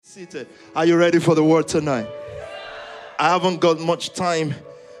Seated. Are you ready for the word tonight? I haven't got much time,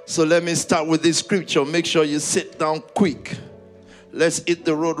 so let me start with this scripture. Make sure you sit down quick. Let's hit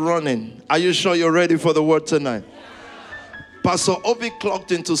the road running. Are you sure you're ready for the word tonight? Pastor Obi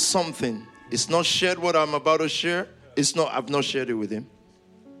clocked into something. It's not shared what I'm about to share. I've not shared it with him.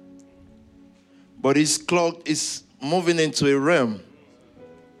 But his clock is moving into a realm.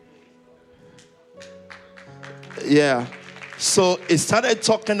 Yeah. So he started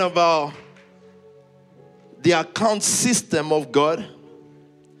talking about the account system of God.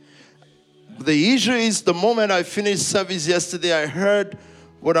 The issue is, the moment I finished service yesterday, I heard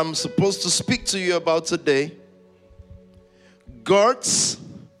what I'm supposed to speak to you about today. God's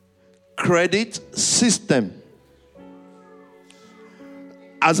credit system.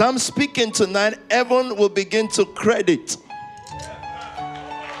 As I'm speaking tonight, heaven will begin to credit.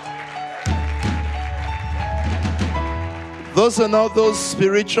 Those are not those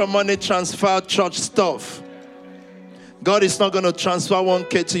spiritual money transfer church stuff. God is not going to transfer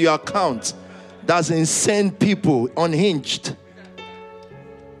 1K to your account. That's insane people, unhinged.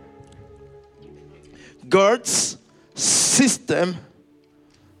 God's system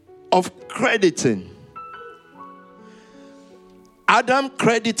of crediting. Adam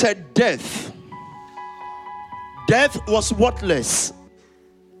credited death. Death was worthless.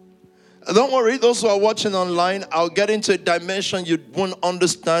 Don't worry, those who are watching online, I'll get into a dimension you won't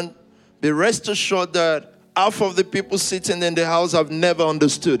understand. Be rest assured that half of the people sitting in the house have never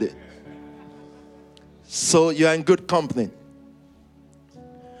understood it. So you're in good company.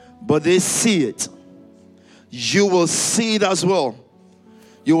 But they see it. You will see it as well.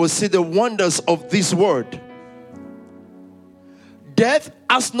 You will see the wonders of this word. Death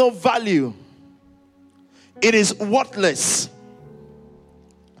has no value. It is worthless.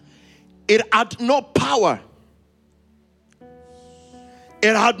 It had no power.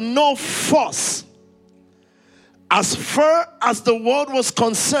 It had no force. As far as the world was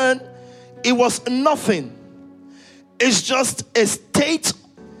concerned, it was nothing. It's just a state.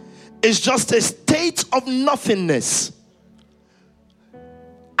 It's just a state of nothingness.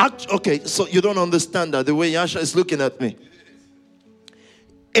 Okay, so you don't understand that the way Yasha is looking at me.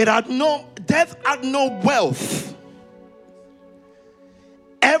 Death had no wealth.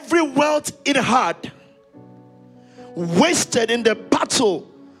 Every wealth it had wasted in the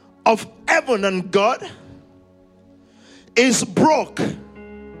battle of heaven and God is broke.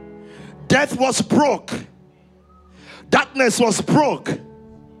 Death was broke. Darkness was broke.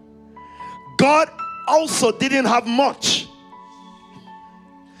 God also didn't have much.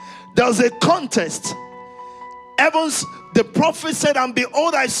 There was a contest. The prophet said, and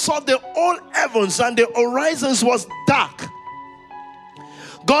behold, I saw the whole heavens and the horizons was dark.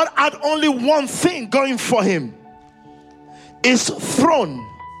 God had only one thing going for him. His throne.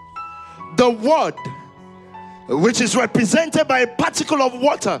 The word, which is represented by a particle of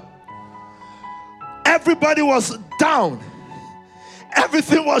water. Everybody was down.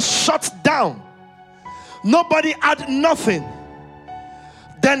 Everything was shut down. Nobody had nothing.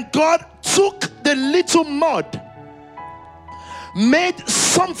 Then God took the little mud, made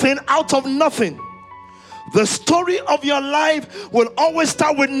something out of nothing. The story of your life will always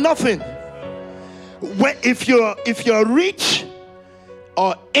start with nothing. If you're rich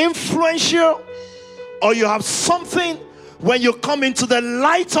or influential or you have something, when you come into the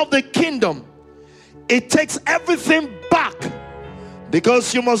light of the kingdom, it takes everything back,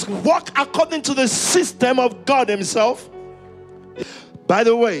 because you must walk according to the system of God himself. By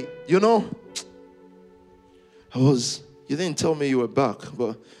the way, you didn't tell me you were back,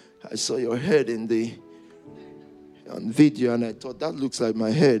 but I saw your head on video, and I thought, that looks like my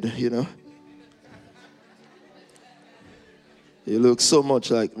head, You look so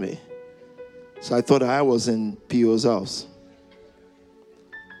much like me. So I thought I was in P.O.'s house.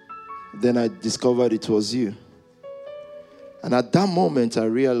 Then I discovered it was you. And at that moment, I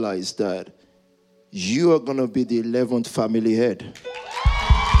realized that you are going to be the 11th family head.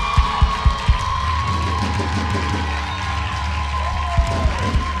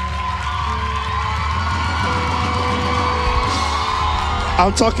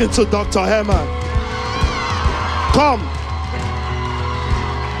 I'm talking to Dr. Herman. Come.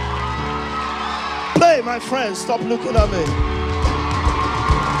 Play, my friend. Stop looking at me.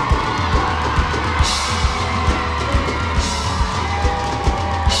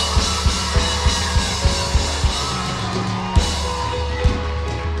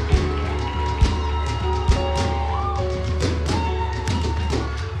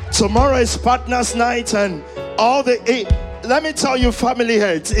 Tomorrow is partners night, and all the let me tell you, family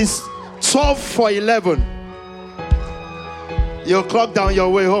heads, it's 12 for 11. You'll clock down your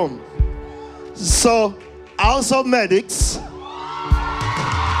way home. So, House of Medics,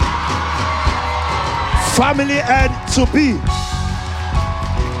 family head to be.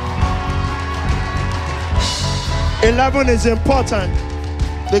 11 is important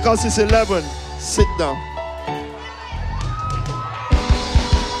because it's 11. Sit down.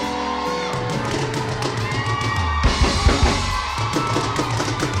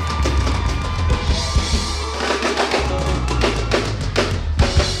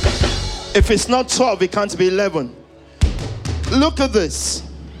 If it's not 12, it can't be 11. Look at this.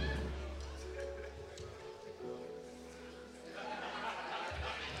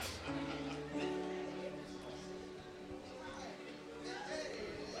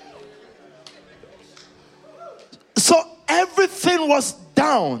 So everything was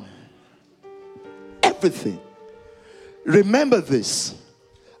down. Everything. Remember this.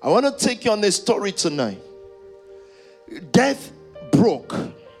 I want to take you on a story tonight. Death broke.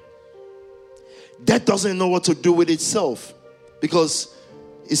 Death doesn't know what to do with itself because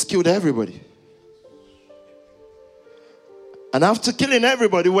it's killed everybody. And after killing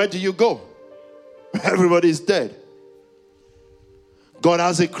everybody, where do you go? Everybody is dead. God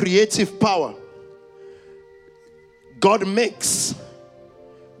has a creative power. God makes,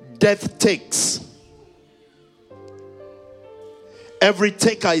 death takes. Every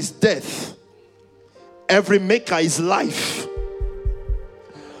taker is death. Every maker is life.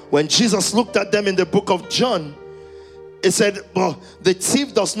 When Jesus looked at them in the book of John, he said, well, the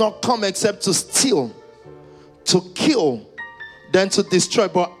thief does not come except to steal, to kill, then to destroy.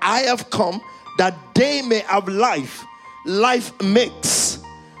 But I have come that they may have life. Life makes,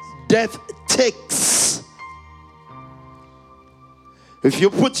 death takes. If you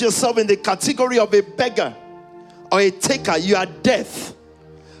put yourself in the category of a beggar or a taker, you are death.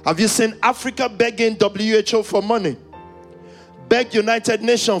 Have you seen Africa begging WHO for money? Beg United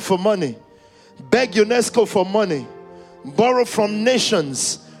Nations for money. Beg UNESCO for money. Borrow from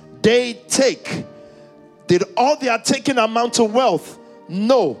nations. They take. Did all they are taking amount to wealth?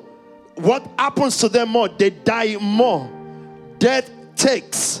 No. What happens to them more? They die more. Death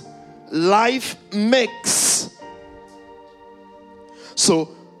takes. Life makes.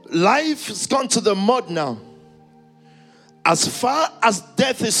 So life has gone to the mud now. As far as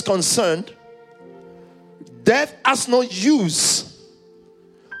death is concerned, death has no use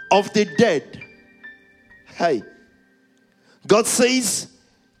of the dead. Hey, God says,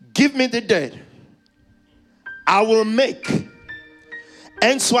 give me the dead. I will make.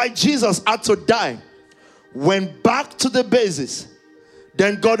 Hence why Jesus had to die. Went back to the basis.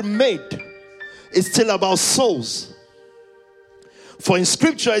 Then God made. It's still about souls. For in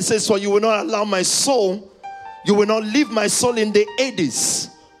scripture it says, for you will not allow my soul, you will not leave my soul in the Hades,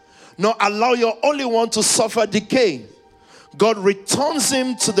 nor allow your only one to suffer decay. God returns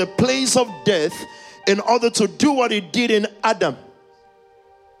him to the place of death in order to do what he did in Adam.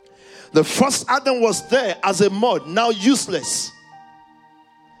 The first Adam was there as a mud, now useless.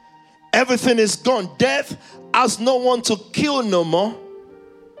 Everything is gone. Death has no one to kill no more.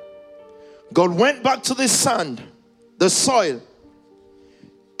 God went back to the sand, the soil.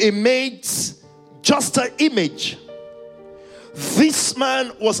 He made just an image. This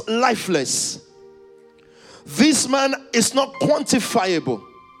man was lifeless. This man is not quantifiable.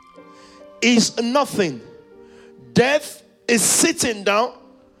 Is nothing. Death is sitting down,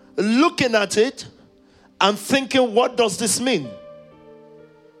 looking at it, and thinking, what does this mean?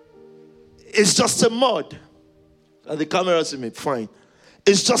 It's just a mud. And the camera see me, fine.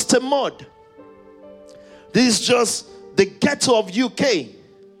 It's just a mud. This is just the ghetto of UK.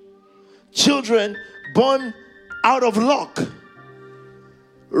 Children born out of luck.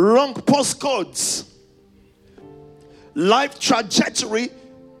 Wrong postcodes. Life trajectory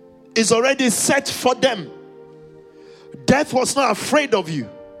is already set for them. Death was not afraid of you.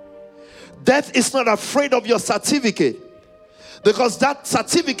 Death is not afraid of your certificate, because that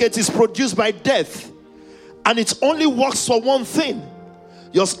certificate is produced by death, and it only works for one thing.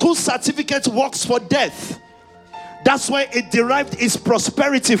 Your school certificate works for death. That's where it derived its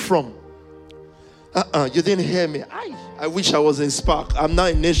prosperity from. You didn't hear me. I wish I was in Spark. I'm now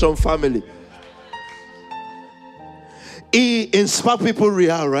in Nation Family. In Spark, people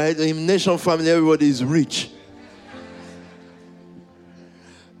real, right? In Nation Family, everybody is rich.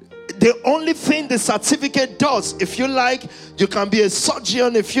 The only thing the certificate does, if you like, you can be a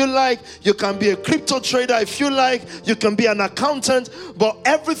surgeon. If you like, you can be a crypto trader. If you like, you can be an accountant. But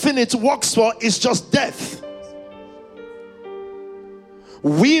everything it works for is just death.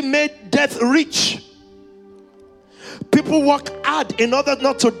 We made death rich. People work hard in order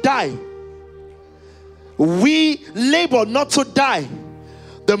not to die. We labor not to die.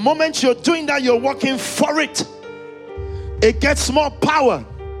 The moment you're doing that, you're working for it. It gets more power.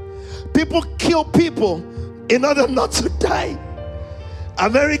 People kill people in order not to die.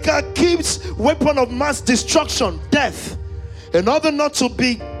 America keeps weapon of mass destruction, death, in order not to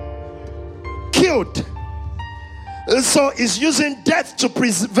be killed. And so it's using death to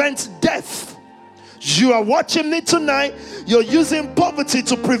prevent death. You are watching me tonight. You're using poverty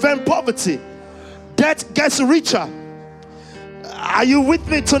to prevent poverty. Death gets richer. Are you with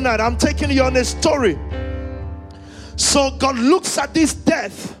me tonight? I'm taking you on a story. So God looks at this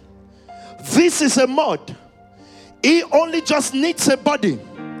death. This is a mud. He only just needs a body.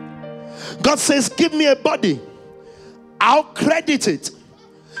 God says, give me a body. I'll credit it.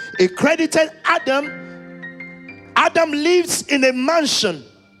 He credited Adam. Adam lives in a mansion.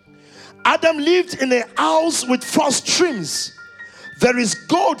 Adam lived in a house with 4 streams. There is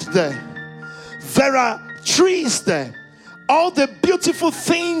gold there. There are trees there. All the beautiful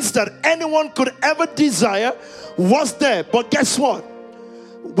things that anyone could ever desire was there. But guess what?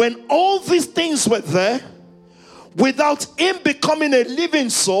 When all these things were there, without him becoming a living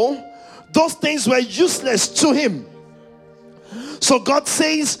soul, those things were useless to him. So God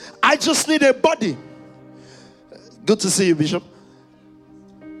says, I just need a body. Good to see you, Bishop.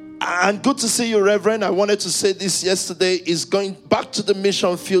 And good to see you, Reverend. I wanted to say this yesterday. Is going back to the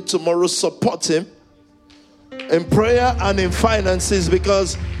mission field tomorrow. Support him in prayer and in finances,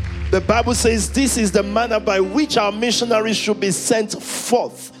 because the Bible says this is the manner by which our missionaries should be sent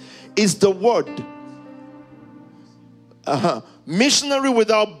forth. Is the word. Missionary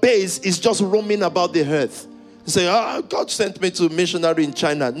without base is just roaming about the earth. You say, God sent me to missionary in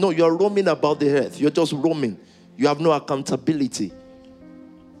China. No, you're roaming about the earth. You're just roaming. You have no accountability.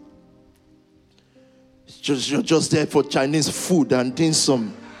 You're just there for Chinese food and dim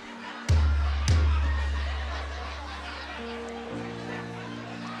sum.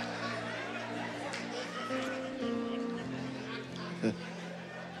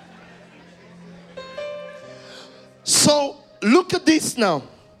 So look at this now.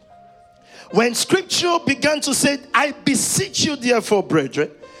 When scripture began to say, I beseech you therefore,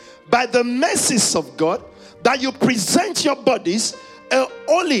 brethren, by the mercies of God, that you present your bodies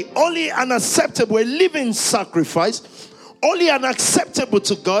holy and acceptable, a living sacrifice, holy and acceptable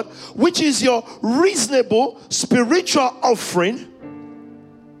to God, which is your reasonable spiritual offering.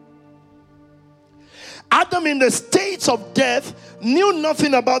 Adam, in the state of death, knew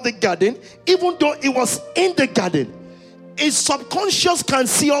nothing about the garden, even though he was in the garden. His subconscious can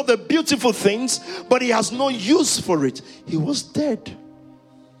see all the beautiful things, but he has no use for it. He was dead.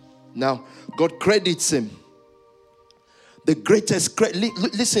 Now, God credits him. The greatest credit,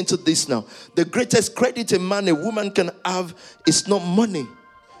 listen to this now. The greatest credit a man, a woman can have is not money.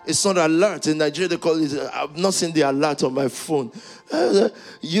 It's not alert. In Nigeria, they call it, I've not seen the alert on my phone.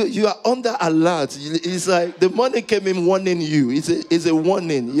 You are under alert. It's like the money came in warning you. It's a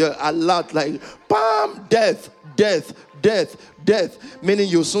warning. You're alert, like, bam, death. Meaning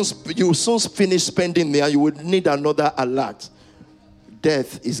you soon finish spending there. You would need another alert.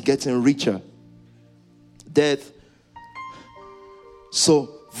 Death is getting richer. Death.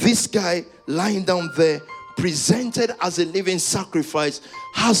 So this guy lying down there, presented as a living sacrifice,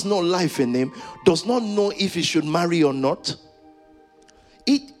 has no life in him, does not know if he should marry or not.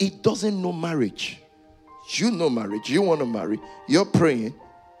 It doesn't know marriage. You know marriage. You want to marry. You're praying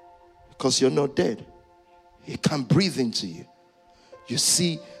because you're not dead. He can breathe into you. You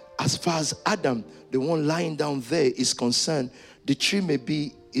see, as far as Adam, the one lying down there, is concerned, the tree may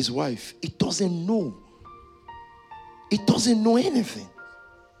be his wife. It doesn't know. It doesn't know anything.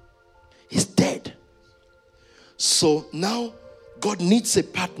 He's dead. So now God needs a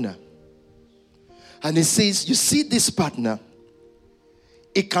partner. And he says, you see this partner,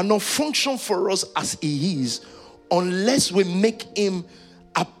 it cannot function for us as he is unless we make him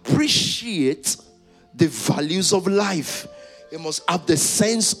appreciate the values of life. He must have the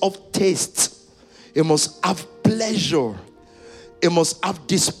sense of taste. He must have pleasure. He must have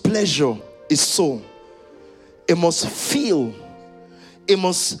displeasure, his soul. He must feel. He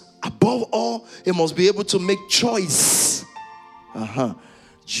must, above all, he must be able to make choice.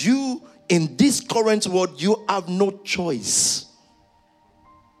 You, in this current world, you have no choice.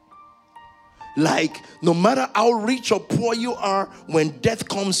 Like, no matter how rich or poor you are, when death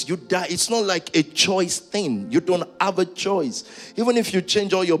comes, you die. It's not like a choice thing. You don't have a choice. Even if you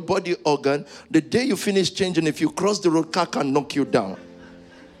change all your body organ, the day you finish changing, if you cross the road, car can knock you down.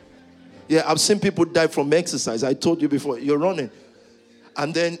 Yeah, I've seen people die from exercise. I told you before, you're running.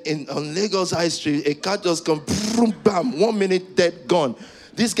 And then on Lagos High Street, a car just comes, boom, bam, 1 minute, dead, gone.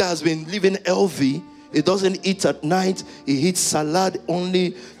 This guy has been living healthy. He doesn't eat at night. He eats salad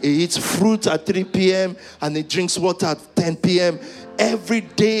only. He eats fruit at 3 p.m. and he drinks water at 10 p.m. Every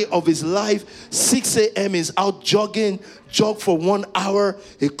day of his life, 6 a.m. is out jogging, jog for 1 hour.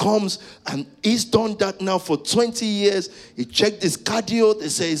 He comes and he's done that now for 20 years. He checked his cardio. They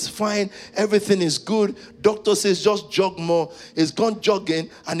say it's fine. Everything is good. Doctor says just jog more. He's gone jogging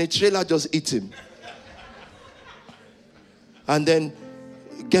and a trailer just eats him. And then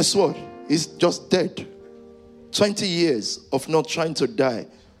guess what? He's just dead. 20 years of not trying to die.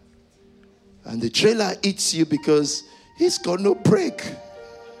 And the trailer eats you because he's got no brake.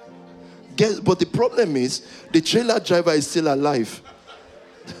 But the problem is, the trailer driver is still alive.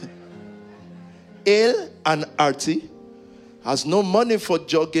 Ale and Artie has no money for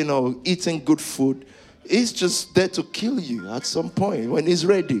jogging or eating good food. He's just there to kill you at some point when he's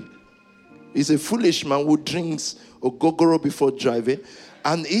ready. He's a foolish man who drinks ogogoro before driving.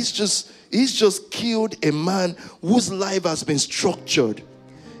 And he's just killed a man whose life has been structured.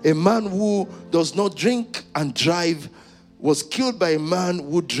 A man who does not drink and drive was killed by a man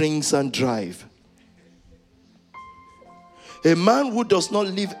who drinks and drive. A man who does not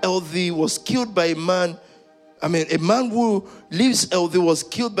live healthy was killed by a man who lives healthy was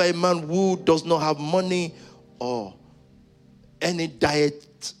killed by a man who does not have money or any diet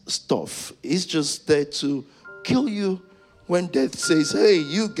stuff. He's just there to kill you when death says, hey,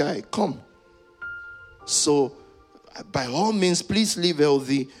 you guy, come. So, by all means, please live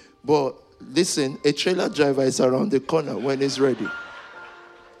healthy. But listen, a trailer driver is around the corner when he's ready.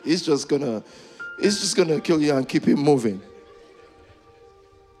 He's just gonna kill you and keep him moving.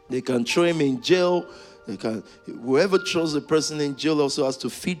 They can throw him in jail. Whoever throws the person in jail also has to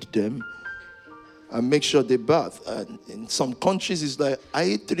feed them and make sure they bath. And in some countries, it's like, I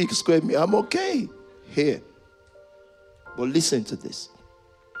eat 3 square meters, I'm okay here. But listen to this.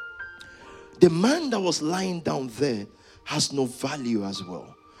 The man that was lying down there has no value as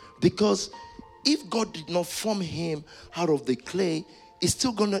well. Because if God did not form him out of the clay, he's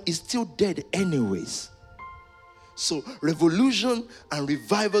still dead anyways. So revolution and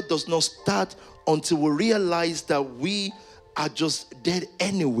revival does not start until we realize that we are just dead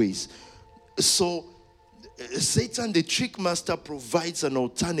anyways. So Satan, the trick master, provides an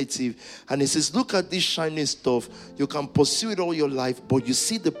alternative, and he says, look at this shiny stuff. You can pursue it all your life, but you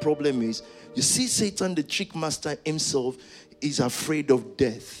see the problem is, you see Satan, the trick master himself, is afraid of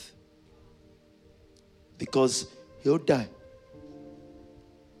death because he'll die.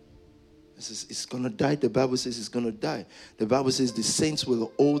 He says, it's going to die. The Bible says it's going to die. The Bible says the saints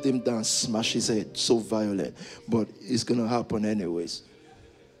will hold him down, smash his head, so violent, but it's going to happen anyways.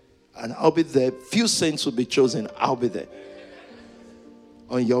 And I'll be there. Few saints will be chosen. I'll be there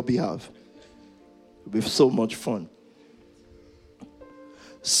on your behalf. It'll be so much fun.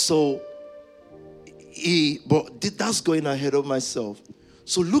 So, but that's going ahead of myself.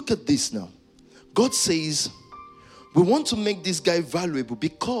 So look at this now. God says, we want to make this guy valuable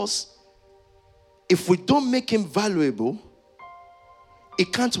because if we don't make him valuable, he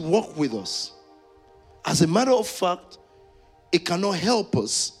can't work with us. As a matter of fact, he cannot help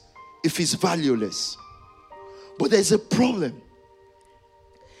us if he's valueless. But there's a problem.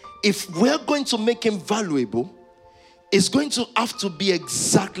 If we're going to make him valuable, it's going to have to be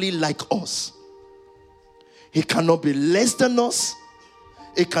exactly like us. He cannot be less than us.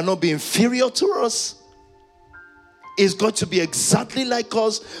 It cannot be inferior to us. It's got to be exactly like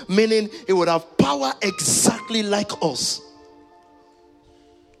us, meaning it would have power exactly like us.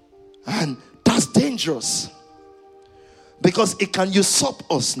 And that's dangerous because it can usurp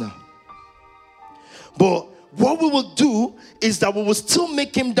us now. But what we will do is that we will still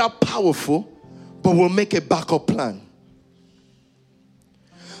make him that powerful, but we'll make a backup plan.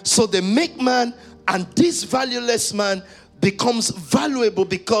 So the make man and this valueless man becomes valuable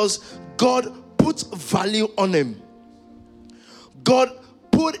because God put value on him. God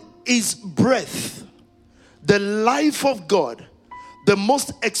put his breath, the life of God, the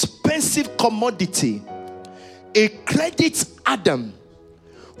most expensive commodity. He credits Adam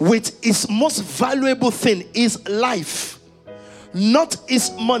with his most valuable thing, his life, not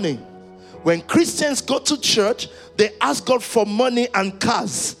his money. When Christians go to church, they ask God for money and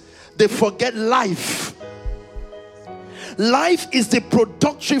cars. They forget life. Life is the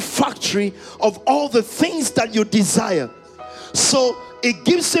productive factory of all the things that you desire. So it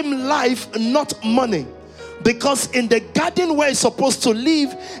gives him life, not money. Because in the garden where he's supposed to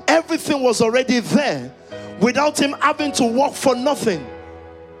live, everything was already there without him having to work for nothing.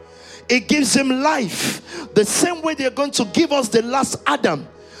 It gives him life. The same way they're going to give us the last Adam.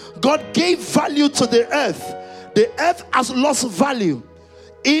 God gave value to the earth. The earth has lost value.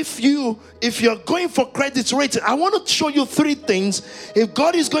 if you're going for credit rating, I want to show you 3 things. If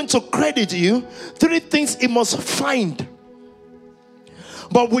God is going to credit you, 3 things He must find.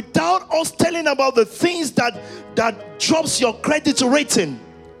 But without us telling about the things that drops your credit rating,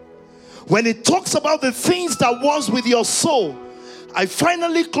 when it talks about the things that was with your soul, I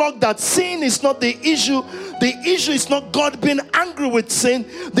finally clocked that sin is not the issue. The issue is not God being angry with sin.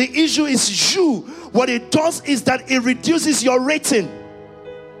 The issue is you. What it does is that it reduces your rating.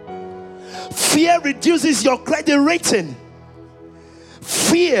 Fear reduces your credit rating.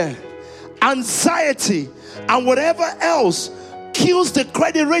 Fear, anxiety, and whatever else kills the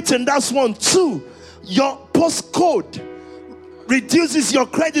credit rating. That's 1. 2, your postcode reduces your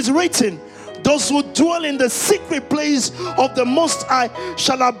credit rating. Those who dwell in the secret place of the Most High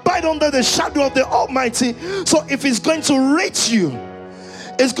shall abide under the shadow of the Almighty. So if it's going to rate you,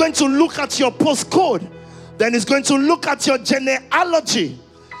 it's going to look at your postcode. Then it's going to look at your genealogy.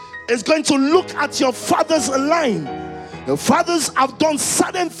 It's going to look at your father's line. Your fathers have done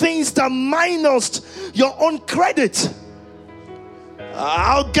certain things that minused your own credit.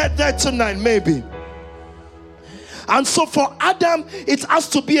 I'll get there tonight, maybe. And so for Adam, it has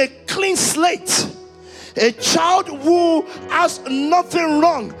to be a clean slate. A child who has nothing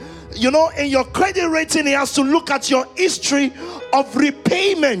wrong. You know, in your credit rating, he has to look at your history of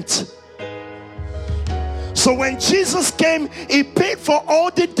repayment. So when Jesus came, He paid for all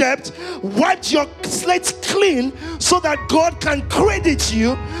the debt, wiped your slate clean so that God can credit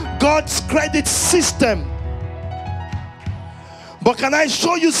you, God's credit system. But can I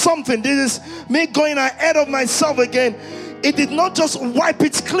show you something? This is me going ahead of myself again. It did not just wipe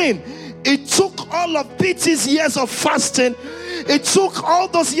it clean. It took all of Peter's years of fasting. It took all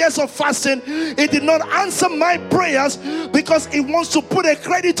those years of fasting. It did not answer my prayers because it wants to put a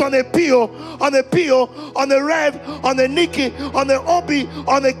credit on a Pio, on a Pio, on a Rev, on a Nikki, on a Obi,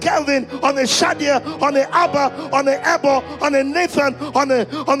 on a Kelvin, on a Shadia, on a Abba, on a Ebo, on a Nathan, on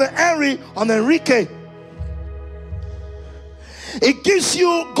a Henry, on Enrique. It gives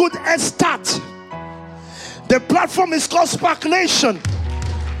you good head start. The platform is called Spark Nation.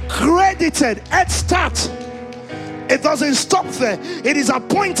 Credited head start. It doesn't stop there. It is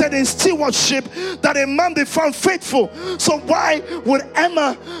appointed in stewardship that a man be found faithful. So why would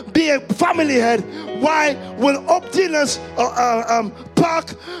Emma be a family head? Why will Obdina's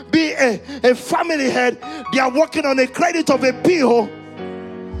Park be a family head? They are working on a credit of a PO.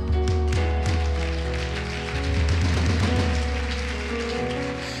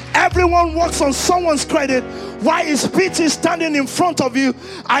 Everyone works on someone's credit. Why is Peter standing in front of you?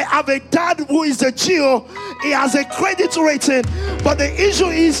 I have a dad who is a GO. He has a credit rating, but the issue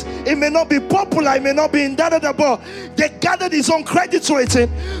is it may not be popular, it may not be in but they gathered his own credit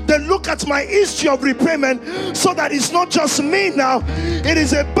rating. They look at my history of repayment so that it's not just me now, it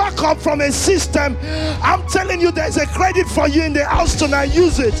is a backup from a system. I'm telling you, there's a credit for you in the house tonight.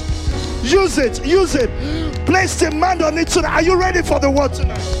 Use it. Use it. Use it. Place demand on it tonight. Are you ready for the word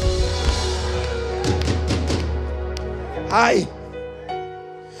tonight? Aye.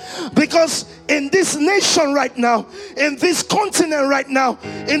 Because in this nation right now, in this continent right now,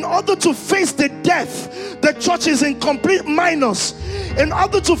 in order to face the death, the church is in complete minus. In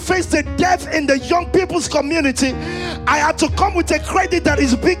order to face the death in the young people's community, I had to come with a credit that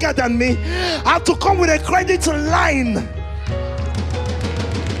is bigger than me. I had to come with a credit line.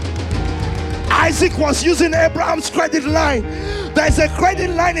 Isaac was using Abraham's credit line. There's a credit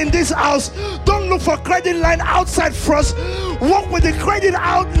line in this house. Don't look for credit line outside first. Walk with the credit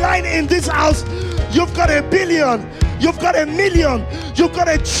outline in this house. You've got $1 billion. You've got $1 million. You've got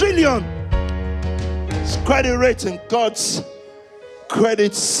 $1 trillion. It's credit rating, God's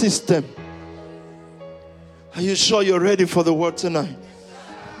credit system. Are you sure you're ready for the word tonight?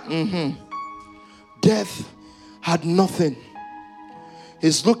 Death had nothing.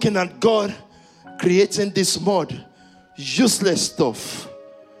 He's looking at God creating this mud. Useless stuff,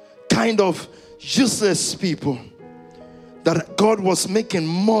 kind of useless people that God was making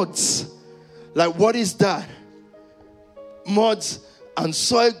muds. Like, what is that? Muds and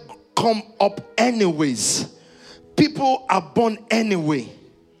soil come up anyways. People are born anyway.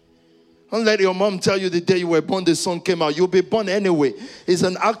 Don't let your mom tell you the day you were born the sun came out. You'll be born anyway. It's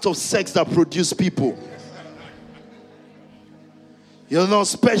an act of sex that produces people. You're not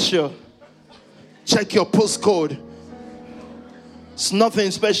special. Check your postcode. It's nothing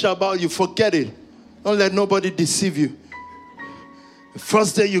special about you. Forget it. Don't let nobody deceive you. The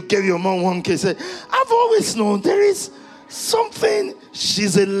first day you gave your mom 1K, say, I've always known there is something.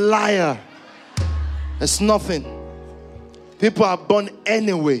 She's a liar. It's nothing. People are born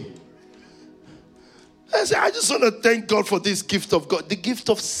anyway. I said, I just want to thank God for this gift of God, the gift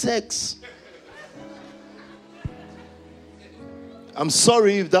of sex. I'm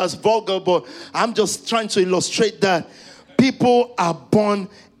sorry if that's vulgar, but I'm just trying to illustrate that people are born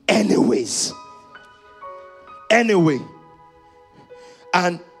anyways. Anyway.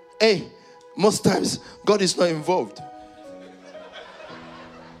 And hey, most times God is not involved.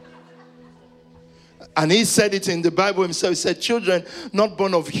 And he said it in the Bible himself. He said, children not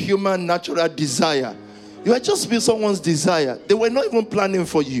born of human natural desire. You had just been someone's desire. They were not even planning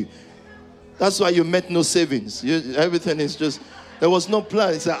for you. That's why you met no savings. Everything is just, there was no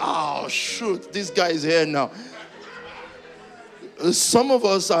plan. It's like, oh, shoot, this guy is here now. Some of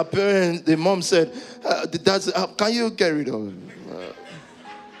us, our parents, the mom said, can you get rid of him?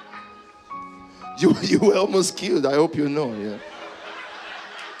 You were almost killed. I hope you know. Yeah.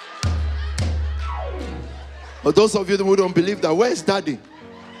 But those of you who don't believe that, where's daddy?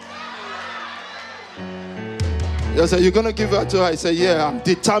 They said, you're going to give her to her? I said, yeah, I'm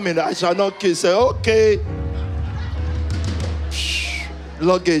determined. I shall not kill. He said, okay.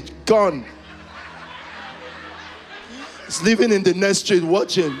 Luggage, gone. He's living in the next street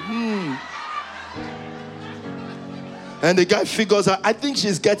watching. And the guy figures out, I think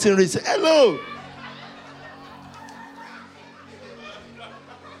she's getting rich. Hello.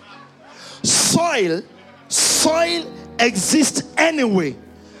 Soil exists anyway.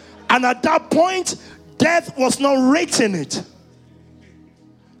 And at that point, death was not rating it.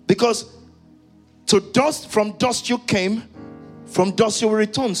 Because from dust you came, from dust you will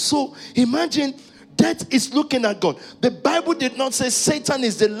return. So imagine death is looking at God. The Bible did not say Satan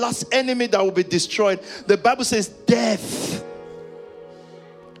is the last enemy that will be destroyed. The Bible says death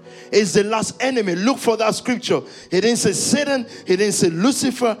is the last enemy. Look for that scripture. It didn't say Satan. It didn't say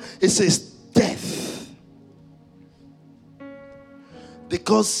Lucifer. It says death.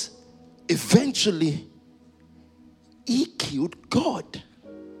 Because eventually he killed God.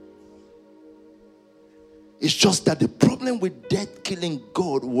 It's just that the problem with death killing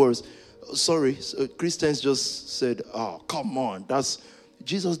God was, Christians just said, oh, come on,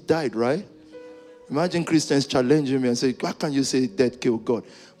 Jesus died, right? Imagine Christians challenging me and say, why can't you say death killed God?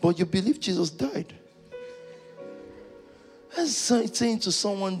 But you believe Jesus died. I was saying to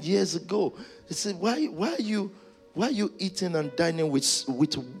someone years ago, they said, why are you eating and dining with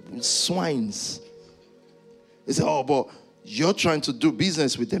swines? They said, oh, but you're trying to do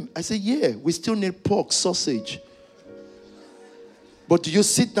business with them. I said, yeah, we still need pork, sausage. But do you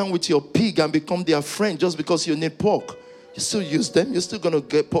sit down with your pig and become their friend just because you need pork? You still use them. You're still going to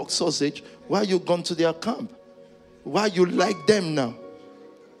get pork, sausage. Why are you gone to their camp? Why you like them now?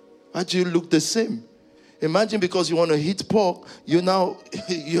 Why do you look the same? Imagine because you want to eat pork, you're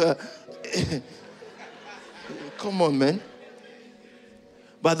come on, man.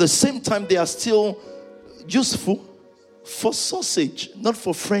 But at the same time, they are still useful for sausage, not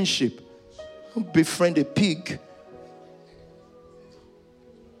for friendship. Don't befriend a pig.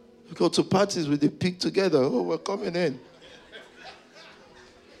 We go to parties with the pig together. Oh, we're coming in.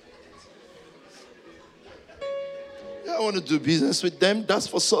 Yeah, I want to do business with them. That's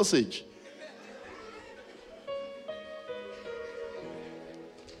for sausage.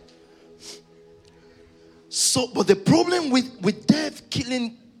 So, but the problem with death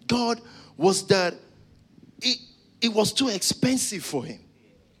killing God was that it was too expensive for him.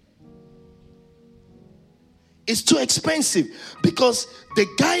 It's too expensive because the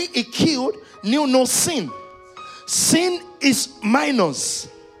guy he killed knew no sin. Sin is minus.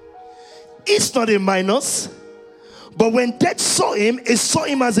 It's not a minus. But when death saw him, it saw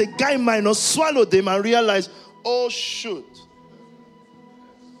him as a guy minus, swallowed him and realized, oh shoot,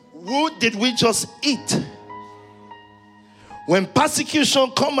 who did we just eat? When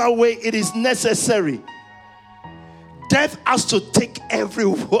persecution come our way, it is necessary. Death has to take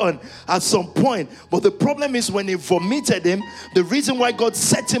everyone at some point. But the problem is when he vomited him, the reason why God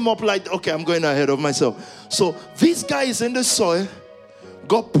set him up like, okay, I'm going ahead of myself. So this guy is in the soil.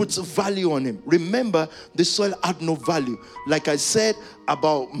 God puts value on him. Remember, the soil had no value. Like I said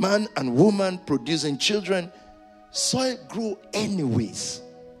about man and woman producing children, soil grew anyways.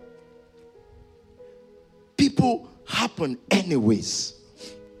 People happen anyways.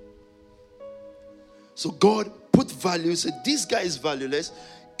 So God put value, said this guy is valueless.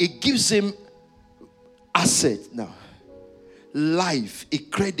 It gives him asset now. Life,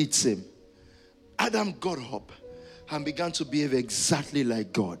 it credits him. Adam got up and began to behave exactly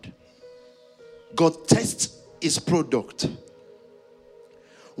like God. God tests his product.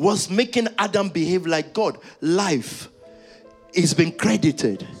 What's making Adam behave like God? Life. He's been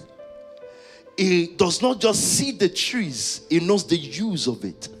credited. He does not just see the trees, he knows the use of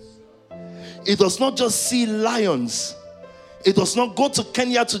it. It does not just see lions. It does not go to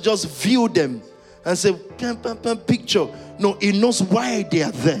Kenya to just view them and say, picture. No, it knows why they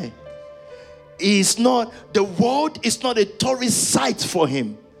are there. The world is not a tourist site for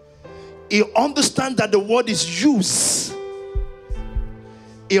him. He understands that the world is use.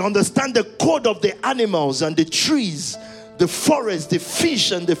 He understands the code of the animals and the trees, the forest, the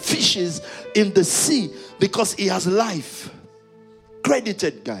fish and the fishes in the sea, because he has life.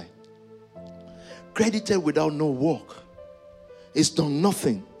 Credited guy. Credited without no work. He's done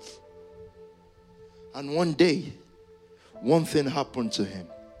nothing. And one day, one thing happened to him.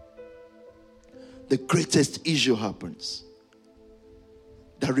 The greatest issue happens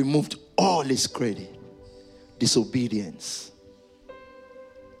that removed all his credit. Disobedience.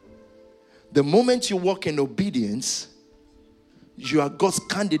 The moment you walk in obedience, you are God's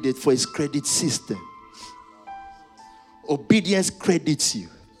candidate for his credit system. Obedience credits you.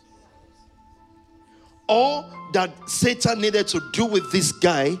 All that Satan needed to do with this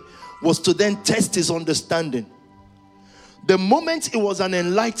guy was to then test his understanding. The moment he was an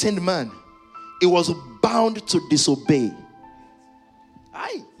enlightened man, he was bound to disobey.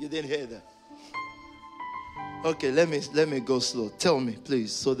 Aye, you didn't hear that. Okay, let me go slow. Tell me,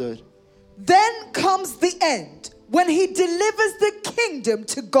 please, so that. Then comes the end, when he delivers the kingdom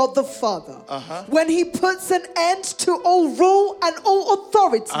to God the Father. When he puts an end to all rule and all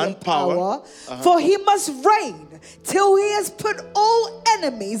authority and power. For he must reign till he has put all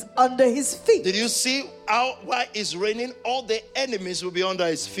enemies under his feet. Did you see why he's reigning? All the enemies will be under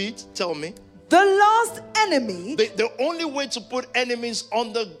his feet. Tell me. The last enemy. The only way to put enemies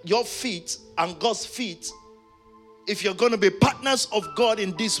under your feet and God's feet, if you're going to be partners of God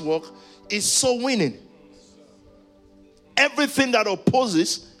in this work, is soul winning. Everything that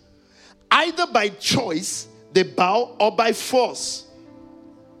opposes, either by choice, they bow, or by force.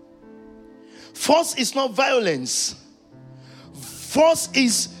 Force is not violence. Force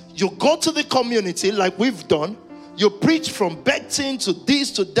is you go to the community like we've done. You preach from Beckton to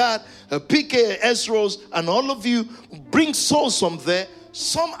this to that, PK, Esros, and all of you bring souls from there.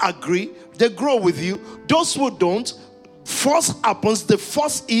 Some agree, they grow with you. Those who don't, force happens. The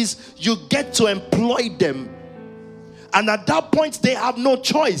force is you get to employ them. And at that point, they have no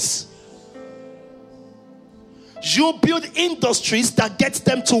choice. You build industries that get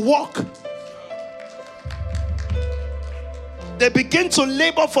them to work. They begin to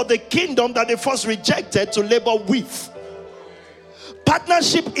labor for the kingdom that they first rejected to labor with.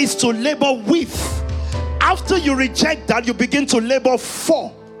 Partnership is to labor with. After you reject that, you begin to labor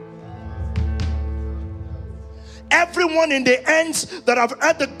for. Everyone in the ends that have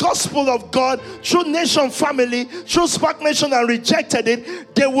heard the gospel of God through Nation Family, through Spark Nation, and rejected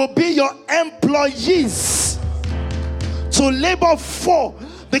it, they will be your employees to labor for,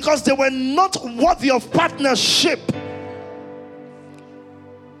 because they were not worthy of partnership.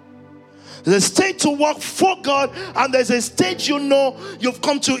 There's a stage to work for God, and there's a stage you've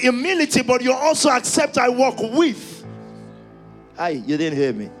come to humility, but you also accept I work with. Aye, you didn't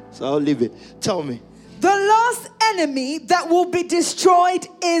hear me, so I'll leave it. Tell me. The last enemy that will be destroyed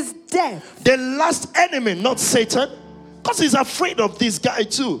is death. The last enemy, not Satan, because he's afraid of this guy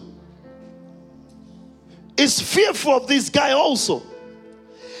too. He's fearful of this guy also.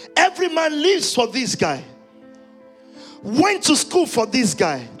 Every man lives for this guy. Went to school for this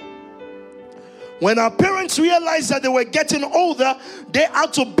guy. When our parents realized that they were getting older, they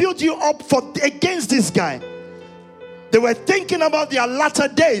had to build you up against this guy. They were thinking about their latter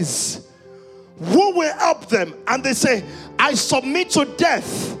days. Who will help them? And they say, I submit to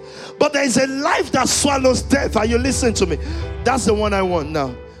death. But there is a life that swallows death. Are you listening to me? That's the one I want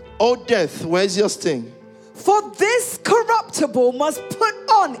now. Oh, death, where's your sting? For this corruptible must put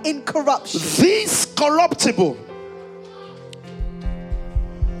on incorruption. This corruptible,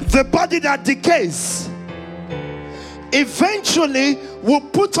 the body that decays, eventually will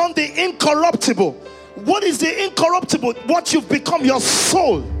put on the incorruptible. What is the incorruptible? What you've become, your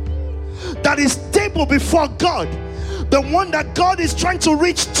soul, that is stable before God. The one that God is trying to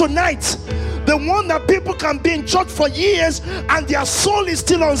reach tonight. The one that people can be in church for years and their soul is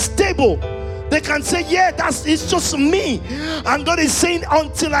still unstable. They can say, yeah, it's just me. And God is saying,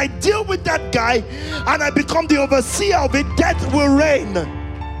 until I deal with that guy and I become the overseer of it, death will reign.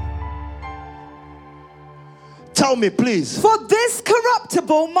 Tell me, please. For this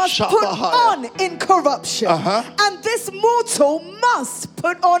corruptible must put on incorruption, and this mortal must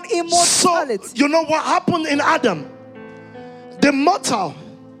put on immortality. So, you know what happened in Adam? The mortal,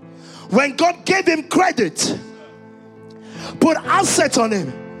 when God gave him credit, put asset on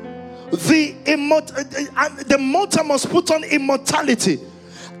him, the mortal must put on immortality.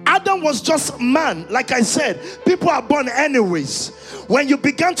 Adam was just man. Like I said, people are born anyways. When you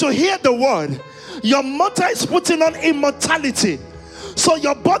begin to hear the word, your mother is putting on immortality. So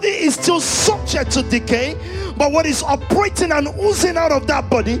your body is still subject to decay, but what is operating and oozing out of that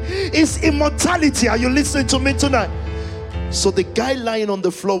body is immortality. Are you listening to me tonight? So the guy lying on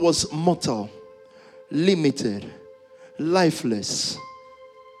the floor was mortal, limited, lifeless.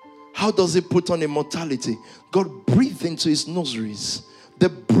 How does he put on immortality? God breathed into his nostrils the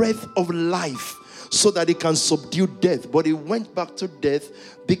breath of life so that he can subdue death. But he went back to death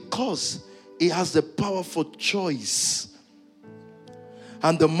because he has the power for choice.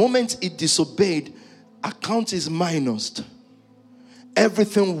 And the moment he disobeyed, account is minused.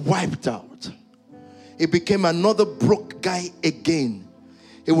 Everything wiped out. He became another broke guy again.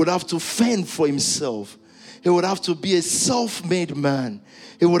 He would have to fend for himself. He would have to be a self-made man.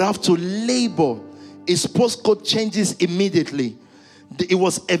 He would have to labor. His postcode changes immediately. He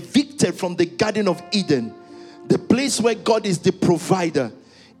was evicted from the Garden of Eden, the place where God is the provider.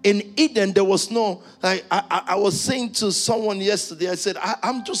 In Eden, there was no, I was saying to someone yesterday, I said,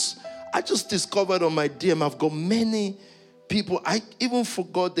 I just discovered on my DM, I've got many people, I even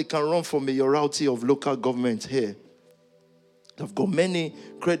forgot they can run for mayoralty of local government here. I've got many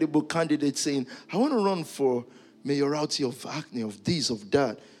credible candidates saying, I want to run for mayoralty of Acne, of this, of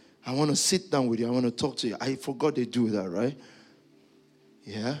that. I want to sit down with you. I want to talk to you. I forgot they do that, right?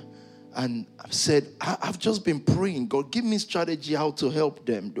 Yeah. And I've said, I've just been praying. God, give me strategy how to help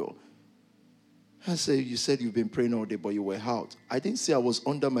them, though. I said, you said you've been praying all day, but you were out. I didn't say I was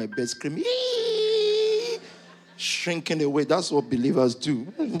under my bed screaming, shrinking away. That's what believers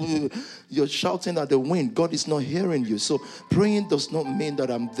do. You're shouting at the wind. God is not hearing you. So praying does not mean that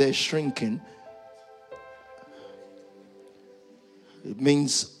I'm there shrinking. It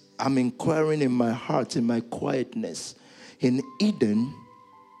means I'm inquiring in my heart, in my quietness. In Eden,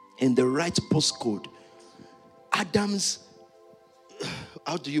 in the right postcode, Adam's,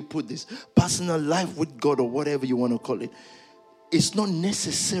 how do you put this? Personal life with God, or whatever you want to call it, it's not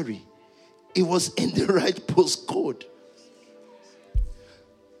necessary. It was in the right postcode.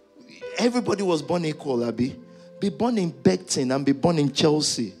 Everybody was born equal, Abby. Be born in Beckton and be born in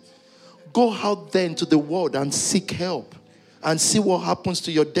Chelsea. Go out there into the world and seek help and see what happens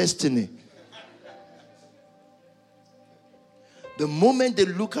to your destiny. The moment they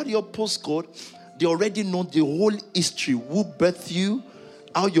look at your postcode, they already know the whole history. Who birthed you,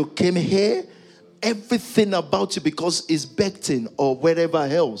 how you came here, everything about you, because it's Beckton or wherever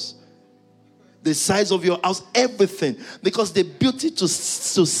else. The size of your house, everything. Because they built it to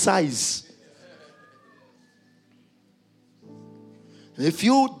size. And if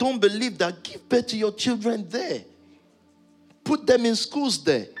you don't believe that, give birth to your children there. Put them in schools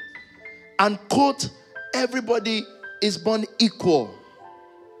there. And quote, everybody is born equal.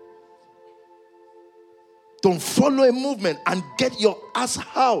 Don't follow a movement and get your ass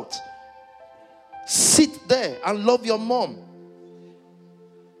out. Sit there and love your mom.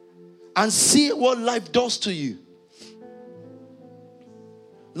 And see what life does to you.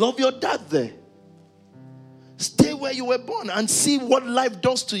 Love your dad there. Stay where you were born and see what life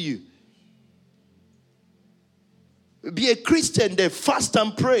does to you. Be a Christian there, fast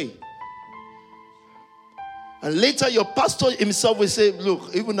and pray. And later your pastor himself will say,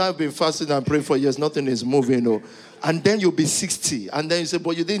 look, even though I've been fasting and praying for years, nothing is moving. Oh. And then you'll be 60. And then you say,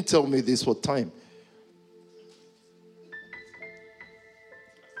 but you didn't tell me this for time.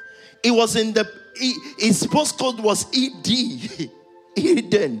 It was in the, his postcode was ED.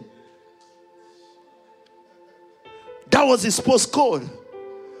 Eden. That was his postcode.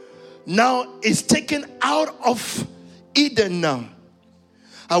 Now it's taken out of Eden now.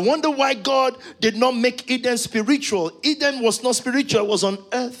 I wonder why God did not make Eden spiritual. Eden was not spiritual, it was on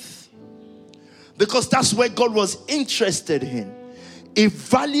earth. Because that's where God was interested in. He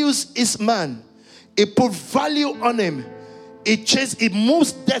values his man. He put value on him. It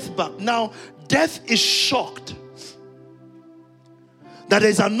moves death back. Now, death is shocked that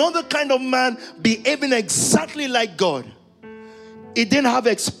there's another kind of man behaving exactly like God. He didn't have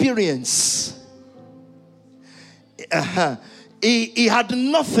experience. He had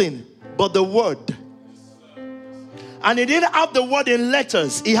nothing but the word. And he didn't have the word in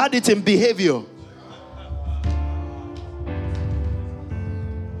letters. He had it in behavior.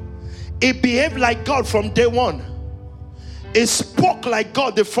 He behaved like God from day one. He spoke like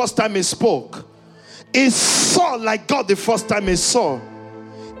God the first time he spoke. He saw like God the first time he saw.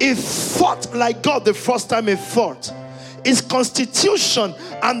 He thought like God the first time he thought. His constitution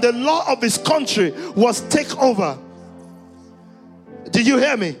and the law of his country was take over. Did you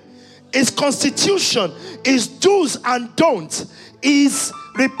hear me? His constitution, his do's and don'ts is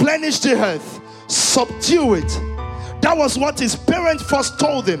replenish the earth, subdue it. That was what his parents first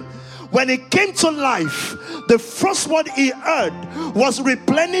told him. When he came to life, the first word he heard was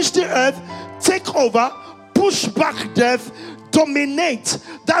replenish the earth, take over, push back death, dominate.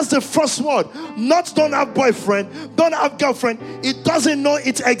 That's the first word. Not don't have boyfriend, don't have girlfriend. It doesn't know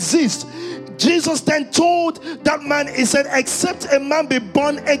it exists. Jesus then told that man, he said, except a man be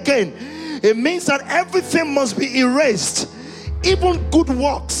born again. It means that everything must be erased. Even good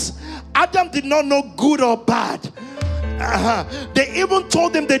works. Adam did not know good or bad. They even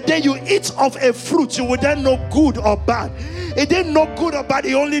told him the day you eat of a fruit, you would then know good or bad. He didn't know good or bad,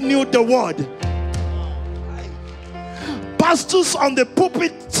 he only knew the word. Pastors on the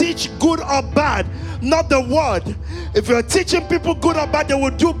pulpit teach good or bad, not the word. If you're teaching people good or bad, they will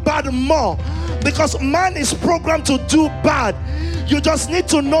do bad more, because man is programmed to do bad. You just need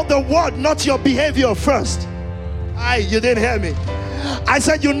to know the word, not your behavior first. You didn't hear me. I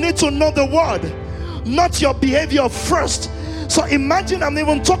said you need to know the word, not your behavior first. So imagine I'm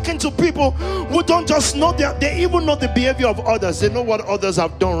even talking to people who don't just know they even know the behavior of others. They know what others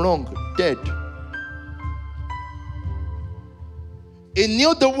have done wrong. Dead. He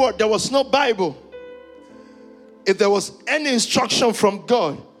knew the word. There was no Bible. If there was any instruction from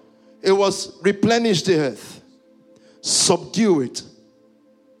God, it was replenish the earth, subdue it,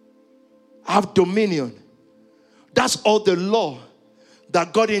 have dominion. That's all the law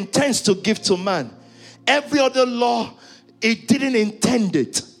that God intends to give to man. Every other law, He didn't intend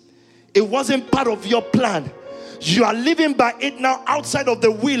it. It wasn't part of your plan. You are living by it now outside of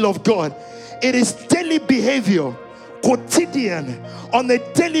the will of God. It is daily behavior, quotidian, on a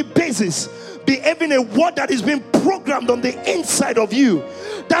daily basis, behaving a word that is being programmed on the inside of you.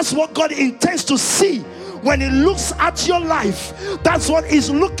 That's what God intends to see. When He looks at your life, that's what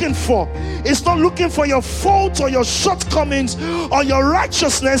He's looking for. He's not looking for your faults or your shortcomings or your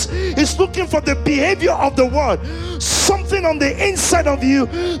righteousness. He's looking for the behavior of the word. Something on the inside of you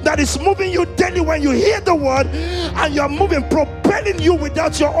that is moving you daily when you hear the word, and you're moving, propelling you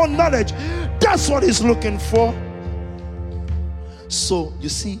without your own knowledge. That's what He's looking for. So, you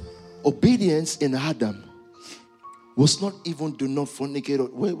see, obedience in Adam was not even do not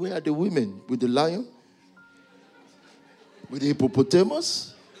fornicate. Where are the women? With the lion? With the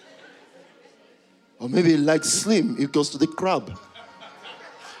hippopotamus? Or maybe like Slim, it goes to the crab.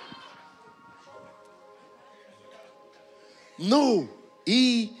 No,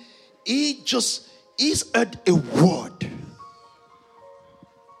 he's heard a word.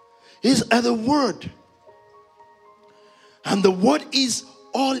 He's heard a word. And the word is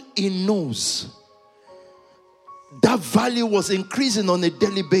all he knows. That value was increasing on a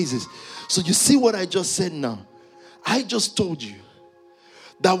daily basis. So you see what I just said now? I just told you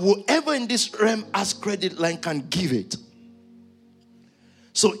that whoever in this realm has credit line can give it.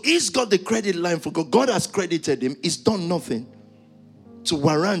 So he's got the credit line for God. God has credited him. He's done nothing to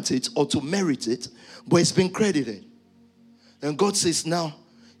warrant it or to merit it, but it's been credited. And God says, now,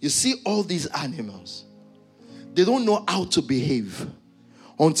 you see all these animals, they don't know how to behave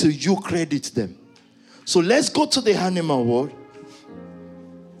until you credit them. So let's go to the animal world.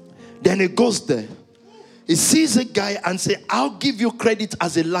 Then it goes there. He sees a guy and says, I'll give you credit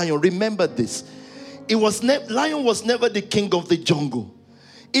as a lion. Remember this. Lion was never the king of the jungle.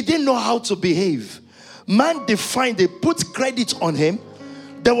 He didn't know how to behave. Man defined it, put credit on him.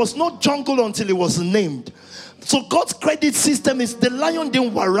 There was no jungle until it was named. So God's credit system is the lion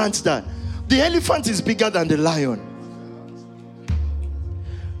didn't warrant that. The elephant is bigger than the lion.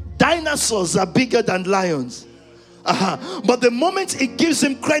 Dinosaurs are bigger than lions. But the moment he gives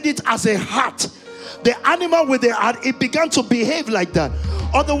him credit as a heart, the animal with the heart, it began to behave like that.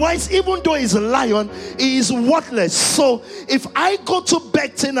 Otherwise, even though he's a lion, he is worthless. So if I go to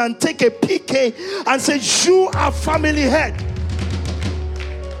Beckton and take a PK and say, you are family head,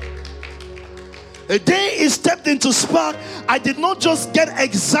 the day he stepped into Spark, I did not just get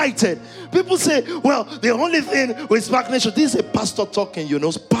excited. People say, well, the only thing with Spark Nation, this is a pastor talking, you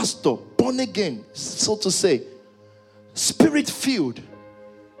know, pastor, born again, so to say, spirit-filled,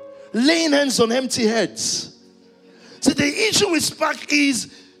 laying hands on empty heads. See, the issue with Spark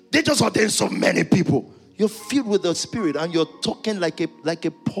is they just ordain so many people. You're filled with the Spirit and you're talking like a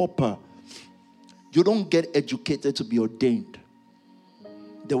pauper. You don't get educated to be ordained.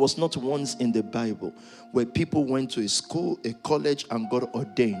 There was not once in the Bible where people went to a school, a college, and got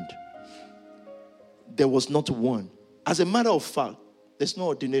ordained. There was not one. As a matter of fact, there's no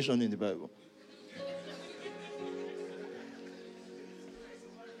ordination in the Bible.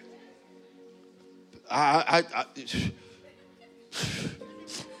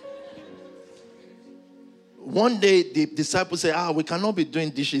 One day, the disciples say, we cannot be doing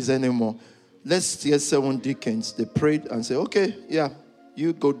dishes anymore. Let's get 7 deacons. They prayed and said, okay, yeah,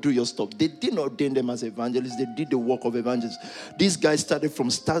 you go do your stuff. They didn't ordain them as evangelists. They did the work of evangelists. These guys started from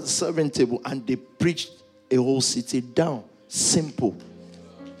serving table and they preached a whole city down. Simple.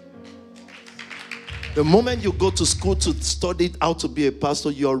 The moment you go to school to study how to be a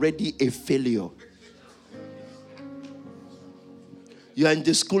pastor, you're already a failure. You are in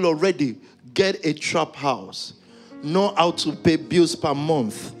the school already. Get a trap house. Know how to pay bills per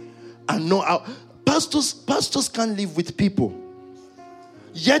month. And know how. Pastors can't live with people.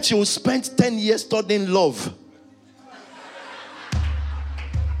 Yet you will spend 10 years studying love.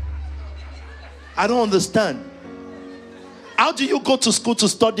 I don't understand. How do you go to school to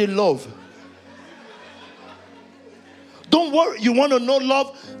study love? Don't worry. You want to know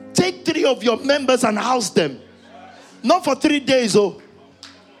love? Take 3 of your members and house them. Not for 3 days,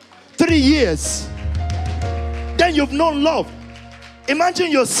 3 years. Then you've known love.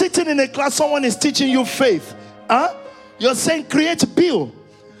 Imagine you're sitting in a class, someone is teaching you faith. You're saying create bill.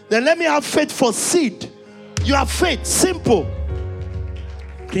 Then let me have faith for seed. You have faith, simple.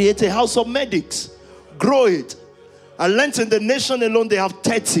 Create a house of medics. Grow it. I learned in the nation alone they have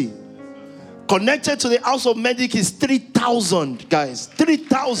 30. Connected to the house of medic is 3,000 guys.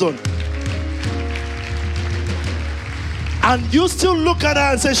 3,000. And you still look at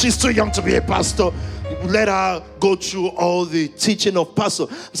her and say she's too young to be a pastor. Let her go through all the teaching of pastor.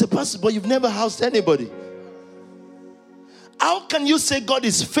 I say, pastor, but you've never housed anybody. How can you say God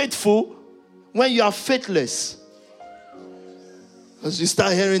is faithful when you are faithless? As you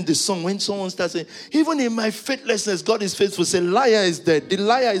start hearing the song, when someone starts saying, even in my faithlessness, God is faithful. Say, liar is there. The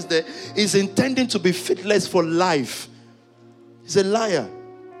liar is there. He's intending to be faithless for life. He's a liar.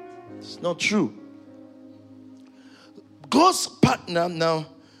 It's not true. God's partner now,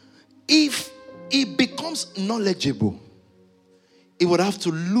 if he becomes knowledgeable, he would have to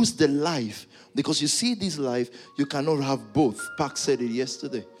lose the life. Because you see this life, you cannot have both. Park said it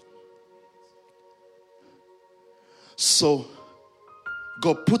yesterday. So,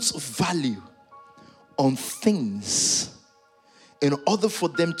 God puts value on things in order for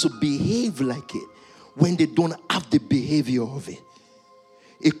them to behave like it when they don't have the behavior of it.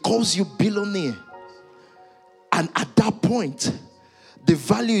 It calls you billionaire. And at that point, the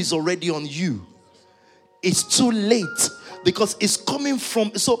value is already on you. It's too late because it's coming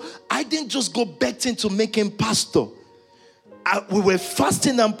from. So I didn't just go back into making pastor. We were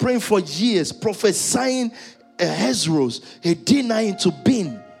fasting and praying for years, prophesying Hezros, a dinner into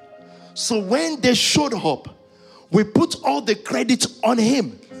being. So when they showed up, we put all the credit on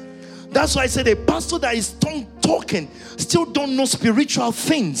him. That's why I said a pastor that is talking still don't know spiritual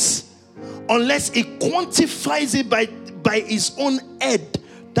things unless he quantifies it by his own head.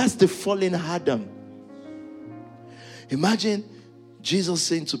 That's the fallen Adam. Imagine Jesus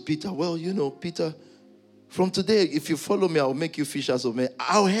saying to Peter, well, you know, Peter, from today, if you follow me, I'll make you fishers of men.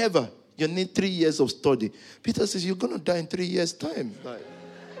 However, you need 3 years of study. Peter says, you're going to die in 3 years' time.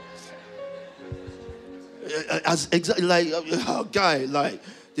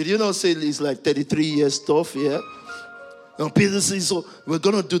 Did you not say it's like 33 years stuff? Yeah. Now Peter says, so we're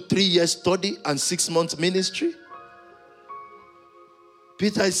going to do 3 years study and 6 months ministry.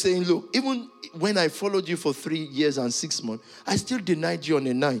 Peter is saying, look, even when I followed you for 3 years and 6 months, I still denied you on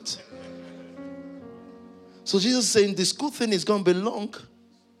a night. So Jesus is saying, this good thing is going to be long.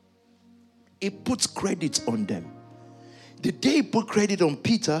 He puts credit on them. The day he put credit on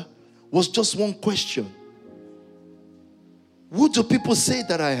Peter was just one question. Who do people say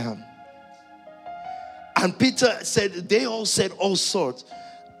that I am? And Peter said, they all said all sorts.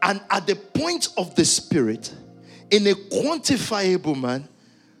 And at the point of the Spirit, in a quantifiable man,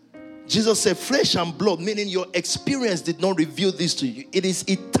 Jesus said, flesh and blood, meaning your experience did not reveal this to you. It is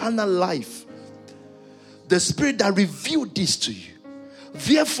eternal life. The Spirit that revealed this to you.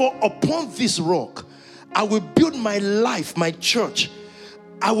 Therefore, upon this rock, I will build my life, my church.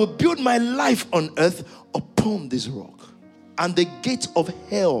 I will build my life on earth upon this rock. And the gate of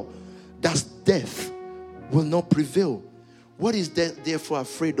hell, that's death, will not prevail. What is death therefore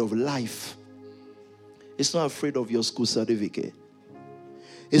afraid of? Life. It's not afraid of your school certificate.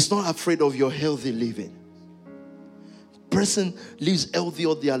 It's not afraid of your healthy living. Person lives healthy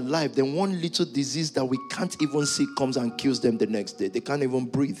all their life, then one little disease that we can't even see comes and kills them the next day. They can't even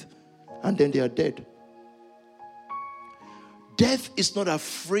breathe. And then they are dead. Death is not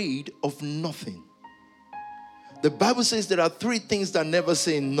afraid of nothing. The Bible says there are 3 things that never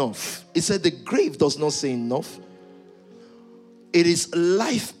say enough. It said the grave does not say enough. It is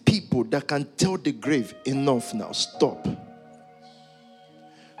life people that can tell the grave, enough now, stop.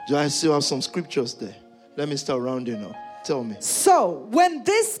 Do I still have some scriptures there? Let me start rounding up. Tell me. So, when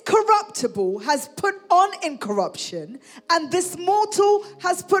this corruptible has put on incorruption, and this mortal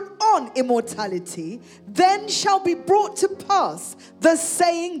has put on immortality, then shall be brought to pass the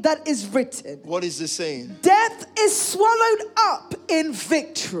saying that is written. What is the saying? Death is swallowed up in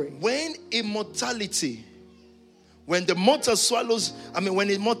victory. When immortality swallows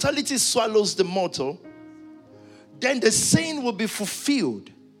the mortal, then the saying will be fulfilled.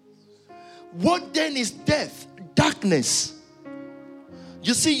 What then is death? Darkness.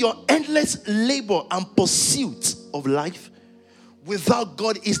 You see, your endless labor and pursuit of life without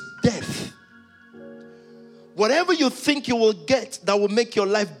God is death. Whatever you think you will get that will make your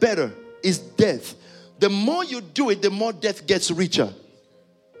life better is death. The more you do it, the more death gets richer.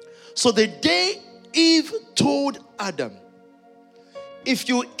 So the day Eve told Adam, if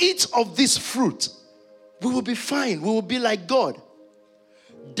you eat of this fruit, we will be fine. We will be like God.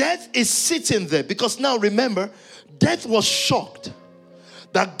 Death is sitting there because now remember, death was shocked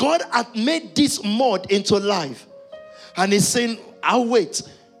that God had made this mud into life. And he's saying, I'll wait.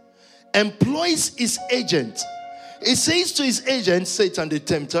 Employs his agent. He says to his agent, Satan the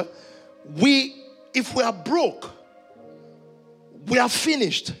tempter, if we are broke, we are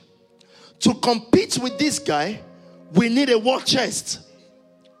finished. To compete with this guy, we need a war chest.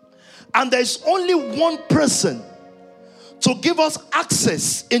 And there's only one person to give us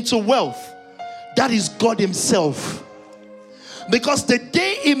access into wealth. That is God himself. Because the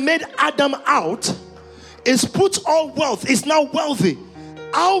day he made Adam out, he's put all wealth. He's now wealthy.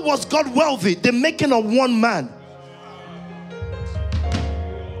 How was God wealthy? The making of one man.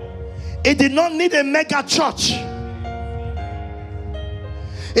 He did not need a mega church.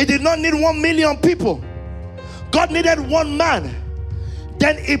 He did not need 1 million people. God needed one man.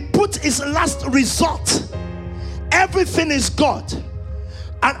 Then he put his last resort. Everything is God.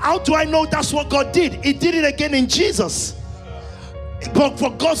 And how do I know that's what God did? He did it again in Jesus. But for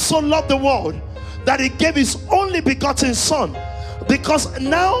God so loved the world that he gave his only begotten son. Because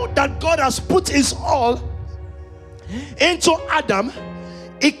now that God has put his all into Adam,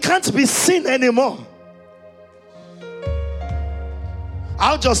 it can't be seen anymore.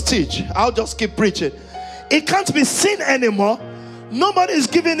 I'll just teach. I'll just keep preaching. It can't be seen anymore. Nobody is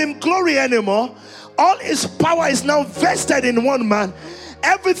giving him glory anymore. All his power is now vested in one man.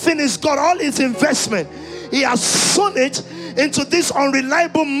 Everything is God. All his investment, he has sown it into this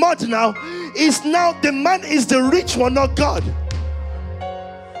unreliable mud now. Is now the man is the rich one, not God.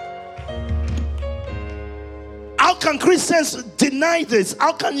 How can Christians deny this?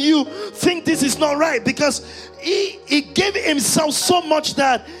 How can you think this is not right? Because he gave himself so much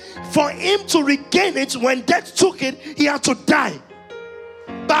that for him to regain it, when death took it, he had to die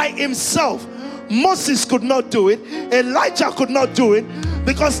by himself. Moses could not do it. Elijah could not do it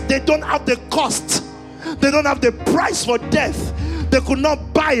because they don't have the cost. They don't have the price for death. They could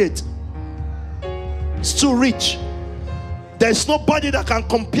not buy it. It's too rich. There's nobody that can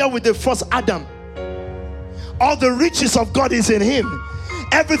compare with the first Adam. All the riches of God is in him.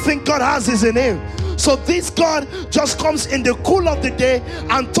 Everything God has is in him. So this God just comes in the cool of the day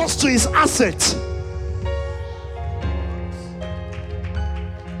and talks to his assets.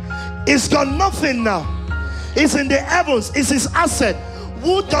 He's got nothing now. He's in the heavens. It's his asset.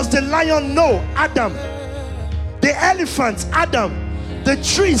 Who does the lion know? Adam. The elephants, Adam. The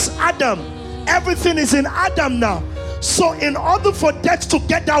trees, Adam. Everything is in Adam now. So in order for death to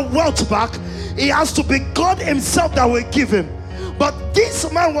get that wealth back, it has to be God himself that will give him. But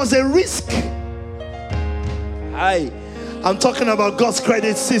this man was a risk. I'm talking about God's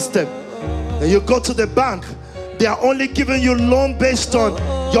credit system. And you go to the bank, they are only giving you loan based on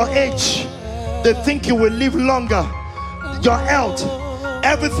your age. They think you will live longer. Your health.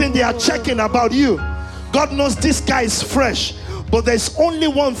 Everything they are checking about you. God knows this guy is fresh. But there's only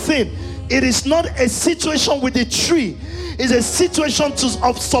one thing. It is not a situation with a tree. It's a situation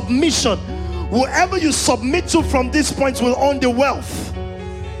of submission. Whoever you submit to from this point will own the wealth.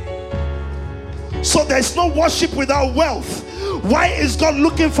 So there's no worship without wealth. Why is God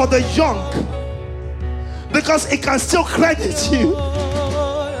looking for the young? Because it can still credit you.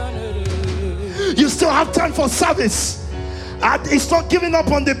 You still have time for service. And it's not giving up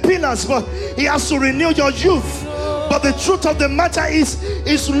on the pillars, but he has to renew your youth. But the truth of the matter is,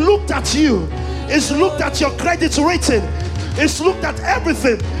 it's looked at you. It's looked at your credit rating. It's looked at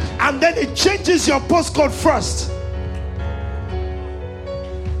everything. And then it changes your postcode first.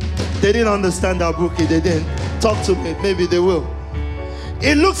 They didn't understand that bookie. They didn't. Talk to me. Maybe they will.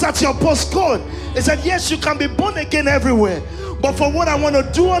 It looks at your postcode. It said, yes, you can be born again everywhere. But for what I want to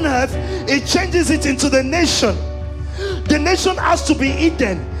do on earth, it changes it into the nation. The nation has to be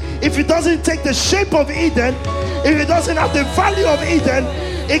Eden. If it doesn't take the shape of Eden, if it doesn't have the value of Eden,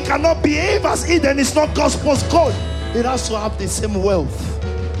 it cannot behave as Eden. It's not God's postcode. It has to have the same wealth.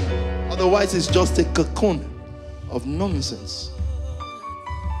 Otherwise, it's just a cocoon of nonsense.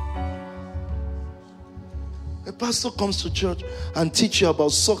 A pastor comes to church and teach you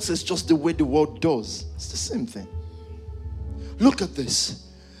about success just the way the world does. It's the same thing. Look at this.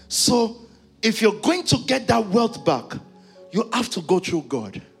 So, if you're going to get that wealth back, you have to go through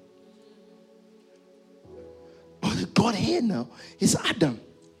God. But the God here now is Adam.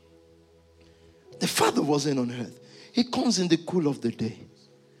 The Father wasn't on earth. He comes in the cool of the day.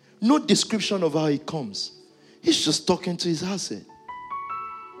 No description of how he comes. He's just talking to his asset.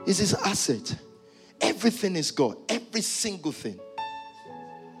 It's his asset. Everything is God. Every single thing.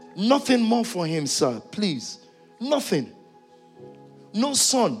 Nothing more for him, sir. Please. Nothing. No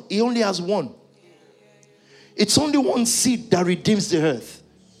son. He only has one. It's only one seed that redeems the earth.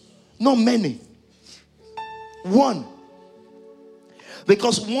 Not many. One.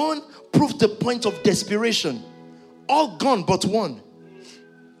 Because one proved the point of desperation. All gone but one.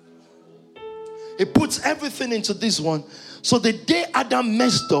 He puts everything into this one. So the day Adam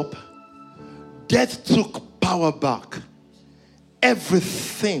messed up, death took power back.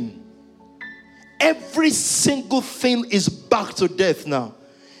 Everything. Every single thing is back to death now.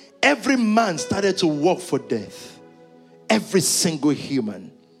 Every man started to work for death. Every single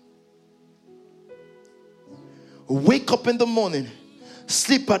human. Wake up in the morning,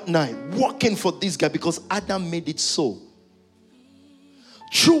 sleep at night, working for this guy because Adam made it so.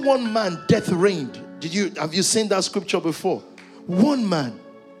 Through one man, death reigned. Have you seen that scripture before? One man.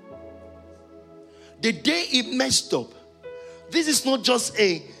 The day he messed up, this is not just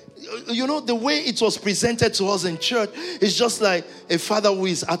the way it was presented to us in church is just like a father who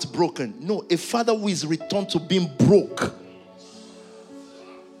is heartbroken. No, a father who is returned to being broke.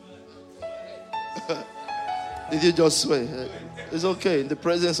 Did you just swear? It's okay. In the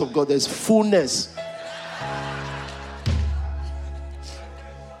presence of God, there's fullness.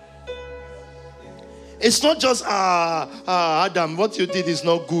 It's not just, Adam, what you did is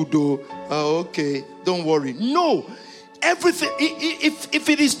not good, though. Okay, don't worry. No. Everything, if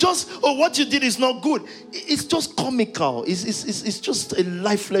it is just, what you did is not good, it's just comical. It's just a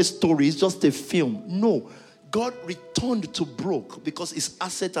lifeless story. It's just a film. No. God returned to broke because his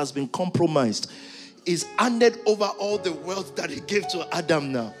asset has been compromised. He's handed over all the wealth that he gave to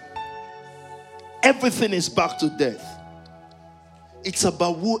Adam now. Everything is back to death. It's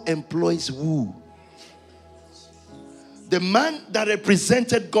about who employs who. The man that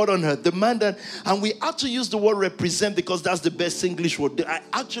represented God on earth, the man that, and we have to use the word represent because that's the best English word. I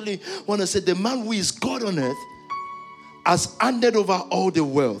actually want to say the man who is God on earth has handed over all the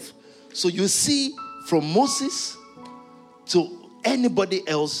wealth. So you see, from Moses to anybody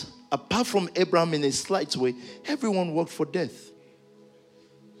else, apart from Abraham in a slight way, everyone worked for death.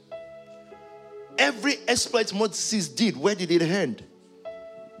 Every exploit Moses did, where did it end?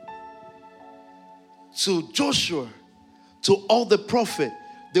 To Joshua, to all the prophet,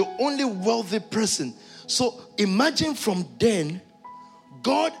 the only wealthy person. So imagine from then,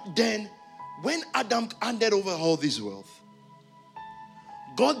 God then, when Adam handed over all this wealth,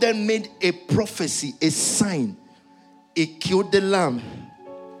 God then made a prophecy, a sign. He killed the lamb.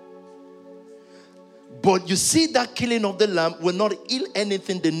 But you see that killing of the lamb will not heal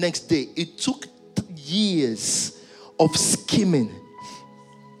anything the next day. It took years of scheming.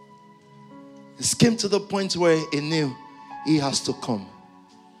 It came to the point where he knew he has to come.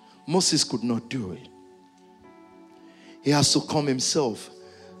 Moses could not do it. He has to come himself.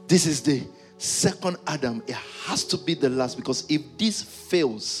 This is the second Adam. It has to be the last, because if this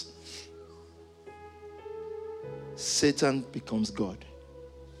fails, Satan becomes God.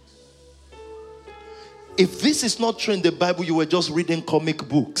 If this is not true in the Bible, you were just reading comic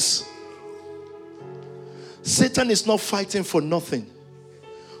books. Satan is not fighting for nothing.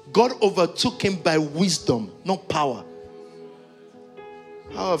 God overtook him by wisdom, not power.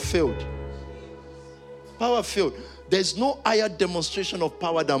 Power failed. Power failed. There's no higher demonstration of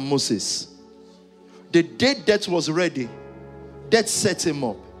power than Moses. The day death was ready, death set him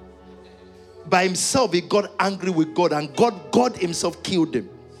up. By himself, he got angry with God, and God himself killed him.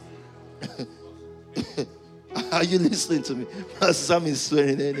 Are you listening to me? Sam is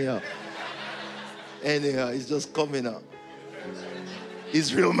swearing anyhow. Anyhow, it's just coming out.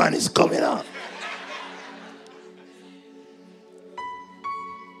 His real man is coming out.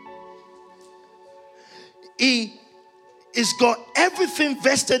 He's got everything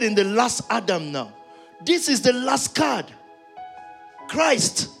vested in the last Adam now. This is the last card.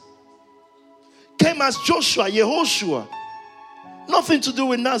 Christ came as Joshua, Yehoshua. Nothing to do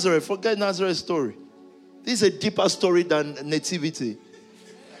with Nazareth. Forget Nazareth story. This is a deeper story than nativity.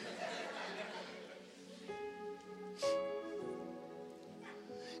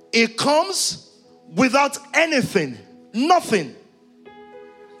 It comes without anything. Nothing.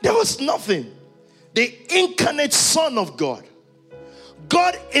 There was nothing. The incarnate Son of God.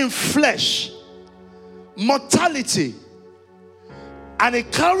 God in flesh. Mortality. And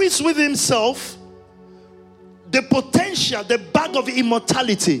it carries with himself the potential, the bag of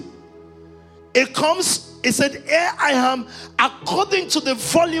immortality. It comes, it said, here I am, according to the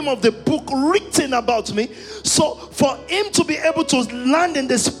volume of the book written about me. So for him to be able to land in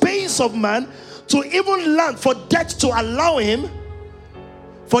the space of man, to even land, for death to allow him,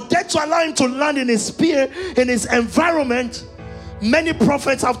 to land in his sphere, in his environment, many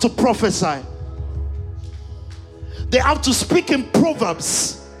prophets have to prophesy. They have to speak in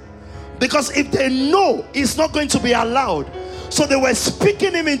proverbs. Because if they know, it's not going to be allowed. So they were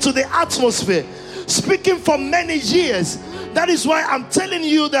speaking him into the atmosphere. Speaking for many years. That is why I'm telling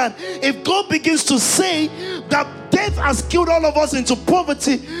you that if God begins to say that death has killed all of us into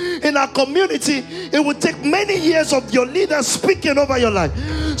poverty in our community, it will take many years of your leaders speaking over your life.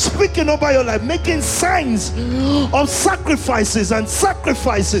 Speaking over your life. Making signs of sacrifices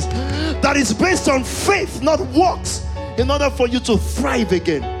that is based on faith, not works, in order for you to thrive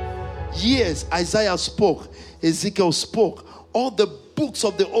again. Years Isaiah spoke, Ezekiel spoke. All the books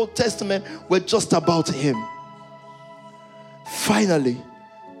of the Old Testament were just about him. Finally,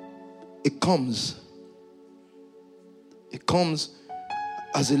 it comes. It comes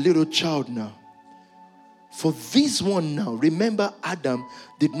as a little child now. For this one now, remember Adam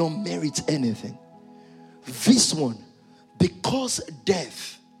did not merit anything. This one, because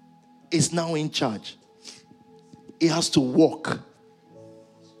death is now in charge, he has to walk.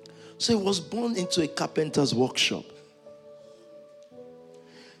 So he was born into a carpenter's workshop.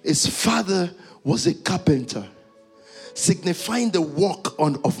 His father was a carpenter, signifying the work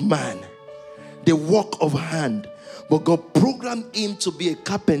of man, the work of hand. But God programmed him to be a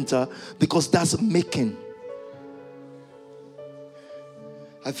carpenter because that's making.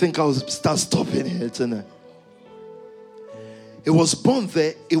 I think I'll start stopping here tonight. He was born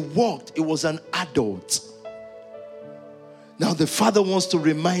there, he walked, he was an adult. Now the father wants to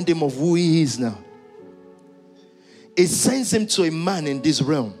remind him of who he is now. It sends him to a man in this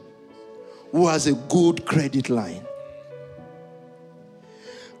realm who has a good credit line.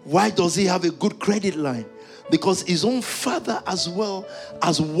 Why does he have a good credit line? Because his own father as well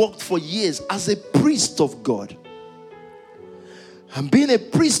has worked for years as a priest of God. And being a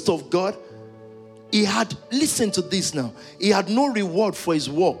priest of God, he had, listen to this now, he had no reward for his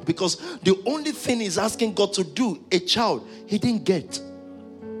work, because the only thing he's asking God to do, a child, he didn't get.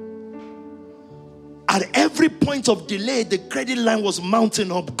 At every point of delay, the credit line was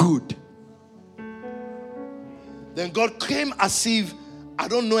mounting up good. Then God came as if, I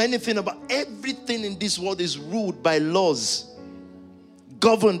don't know anything about, everything in this world is ruled by laws,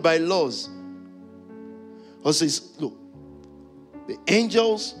 governed by laws. God says, look, the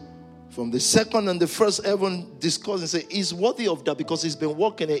angels from the second and the first heaven discuss and say, he's worthy of that because he's been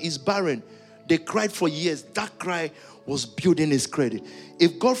working there, he's barren. They cried for years. That cry was building his credit.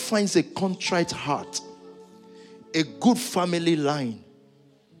 If God finds a contrite heart, a good family line,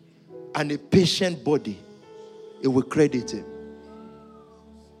 and a patient body, it will credit him.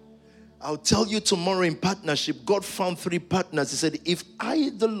 I'll tell you tomorrow in partnership, God found 3 partners. He said, if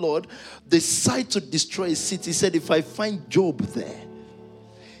I, the Lord, decide to destroy a city, he said, if I find Job there,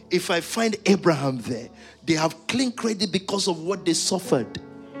 if I find Abraham there, they have clean credit because of what they suffered.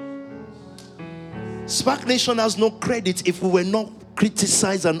 Spark Nation has no credit if we were not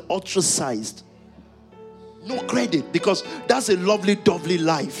criticized and ostracized. No credit, because that's a lovely, dovely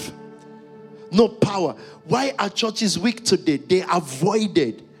life. No power. Why are churches weak today? They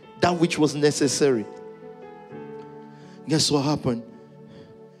avoided that which was necessary. Guess what happened?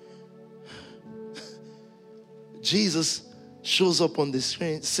 Jesus shows up on the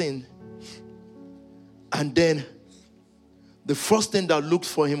scene, and then the first thing that looked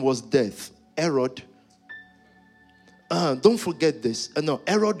for him was death. Herod, don't forget this.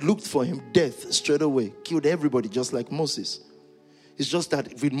 Herod looked for him, death straight away, killed everybody just like Moses. It's just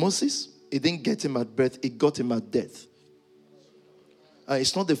that with Moses, it didn't get him at birth, it got him at death.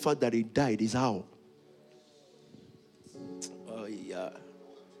 It's not the fact that he died, it's how. Oh yeah.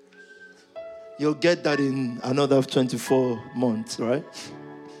 You'll get that in another 24 months, right?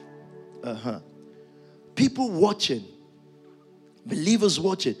 People watching, believers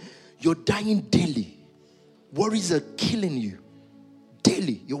watching, you're dying daily. Worries are killing you.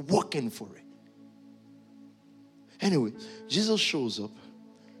 Daily, you're working for it. Anyway, Jesus shows up.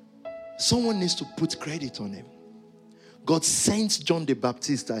 Someone needs to put credit on him. God sends John the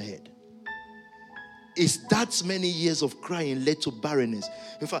Baptist ahead. It's that many years of crying led to barrenness.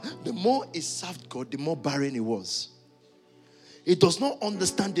 In fact, the more he served God, the more barren he was. He does not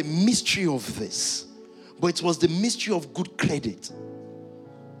understand the mystery of this, but it was the mystery of good credit.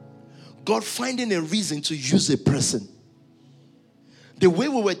 God finding a reason to use a person. The way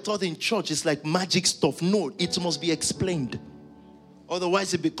we were taught in church is like magic stuff. No, it must be explained.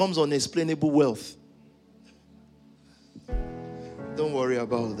 Otherwise, it becomes unexplainable wealth. Don't worry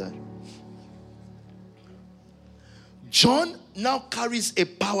about that. John now carries a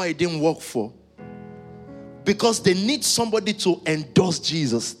power he didn't work for, because they need somebody to endorse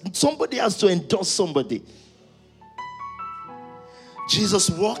Jesus. Somebody has to endorse somebody. Jesus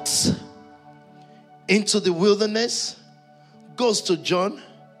walks into the wilderness, goes to John.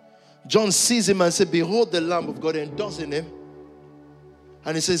 John sees him and says, behold the Lamb of God, endorsing him.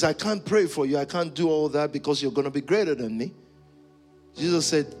 And he says, I can't pray for you. I can't do all that because you're going to be greater than me. Jesus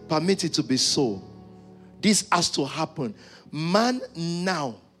said, permit it to be so. This has to happen. Man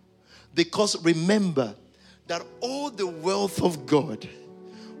now, because remember that all the wealth of God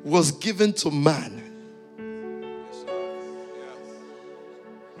was given to man.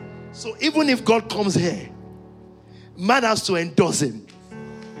 So even if God comes here, man has to endorse him.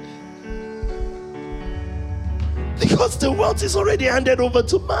 Because the wealth is already handed over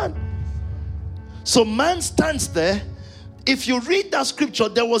to man. So man stands there. If you read that scripture,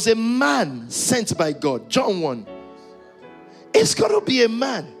 there was a man sent by God. John 1. It's got to be a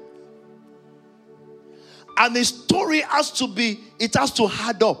man. And the story has to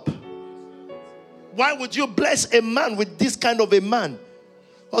add up. Why would you bless a man with this kind of a man?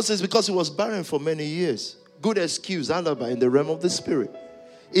 Also, it's because he was barren for many years. Good excuse, alibi in the realm of the spirit.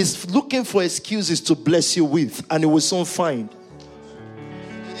 He's looking for excuses to bless you with, and he will soon find.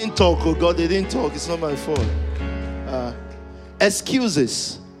 He didn't talk, oh God, they didn't talk. It's not my fault.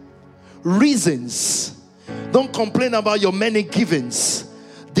 Excuses, reasons. Don't complain about your many givings.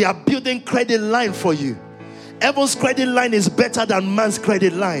 They are building credit line for you. Heaven's credit line is better than man's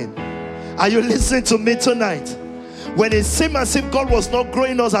credit line. Are you listening to me tonight? When it seemed as if God was not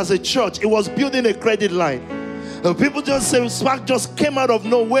growing us as a church, it was building a credit line. And people just say Spark just came out of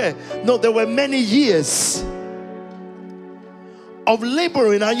nowhere. No, there were many years of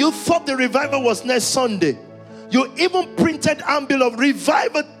laboring, and you thought the revival was next Sunday. You even printed handbill of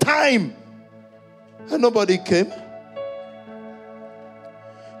revival time, and nobody came.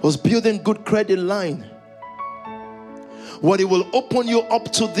 Was building good credit line. What it will open you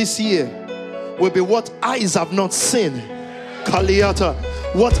up to this year will be what eyes have not seen, Kaliata,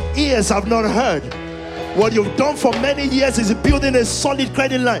 what ears have not heard. What you've done for many years is building a solid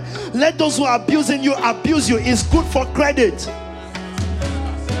credit line. Let those who are abusing you abuse you. It's good for credit.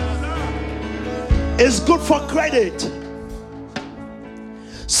 It's good for credit.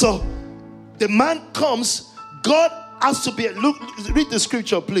 So the man comes. God has to be. Look, read the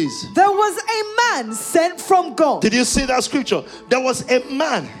scripture, please. There was a man sent from God. Did you see that scripture? There was a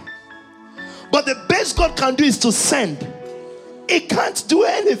man. But the best God can do is to send. He can't do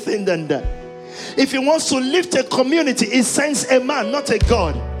anything than that. If he wants to lift a community, he sends a man, not a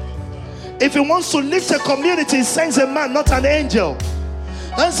God. If he wants to lift a community, he sends a man, not an angel.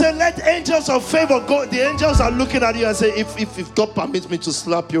 And say, let angels of favor go. The angels are looking at you and say, if God permits me to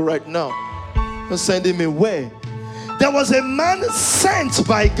slap you right now, I'm sending him away. There was a man sent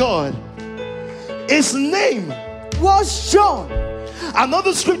by God. His name was John.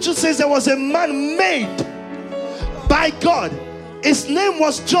 Another scripture says there was a man made by God. His name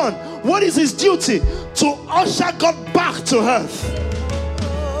was John. What is his duty? To usher God back to earth.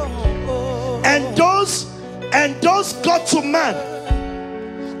 And those got to man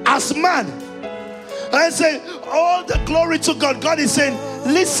as man. And say, all the glory to God. God is saying,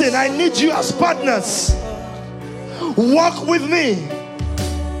 listen, I need you as partners. Walk with me.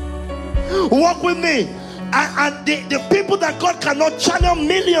 Walk with me. And the people that God cannot channel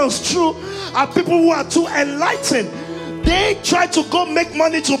millions through are people who are too enlightened. They try to go make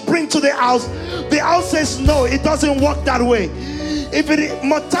money to bring to the house. The house says no, it doesn't work that way. If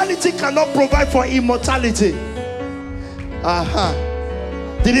mortality cannot provide for immortality.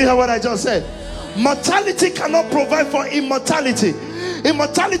 Did you hear what I just said? Mortality cannot provide for immortality.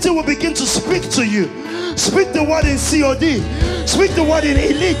 Immortality will begin to speak to you. Speak the word in COD. Speak the word in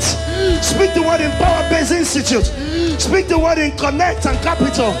Elite. Speak the word in Power Base Institute. Speak the word in Connect and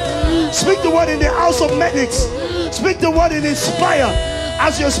Capital. Speak the word in the House of Medics. Speak the word in Inspire.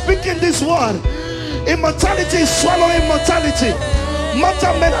 As you're speaking this word, immortality is swallowing mortality.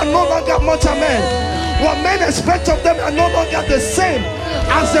 Mortal men are no longer mortal men. What men expect of them are no longer the same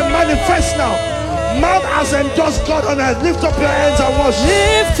as they manifest now. Man has endorsed God on earth. Lift up your hands and worship.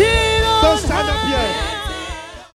 Don't stand up here.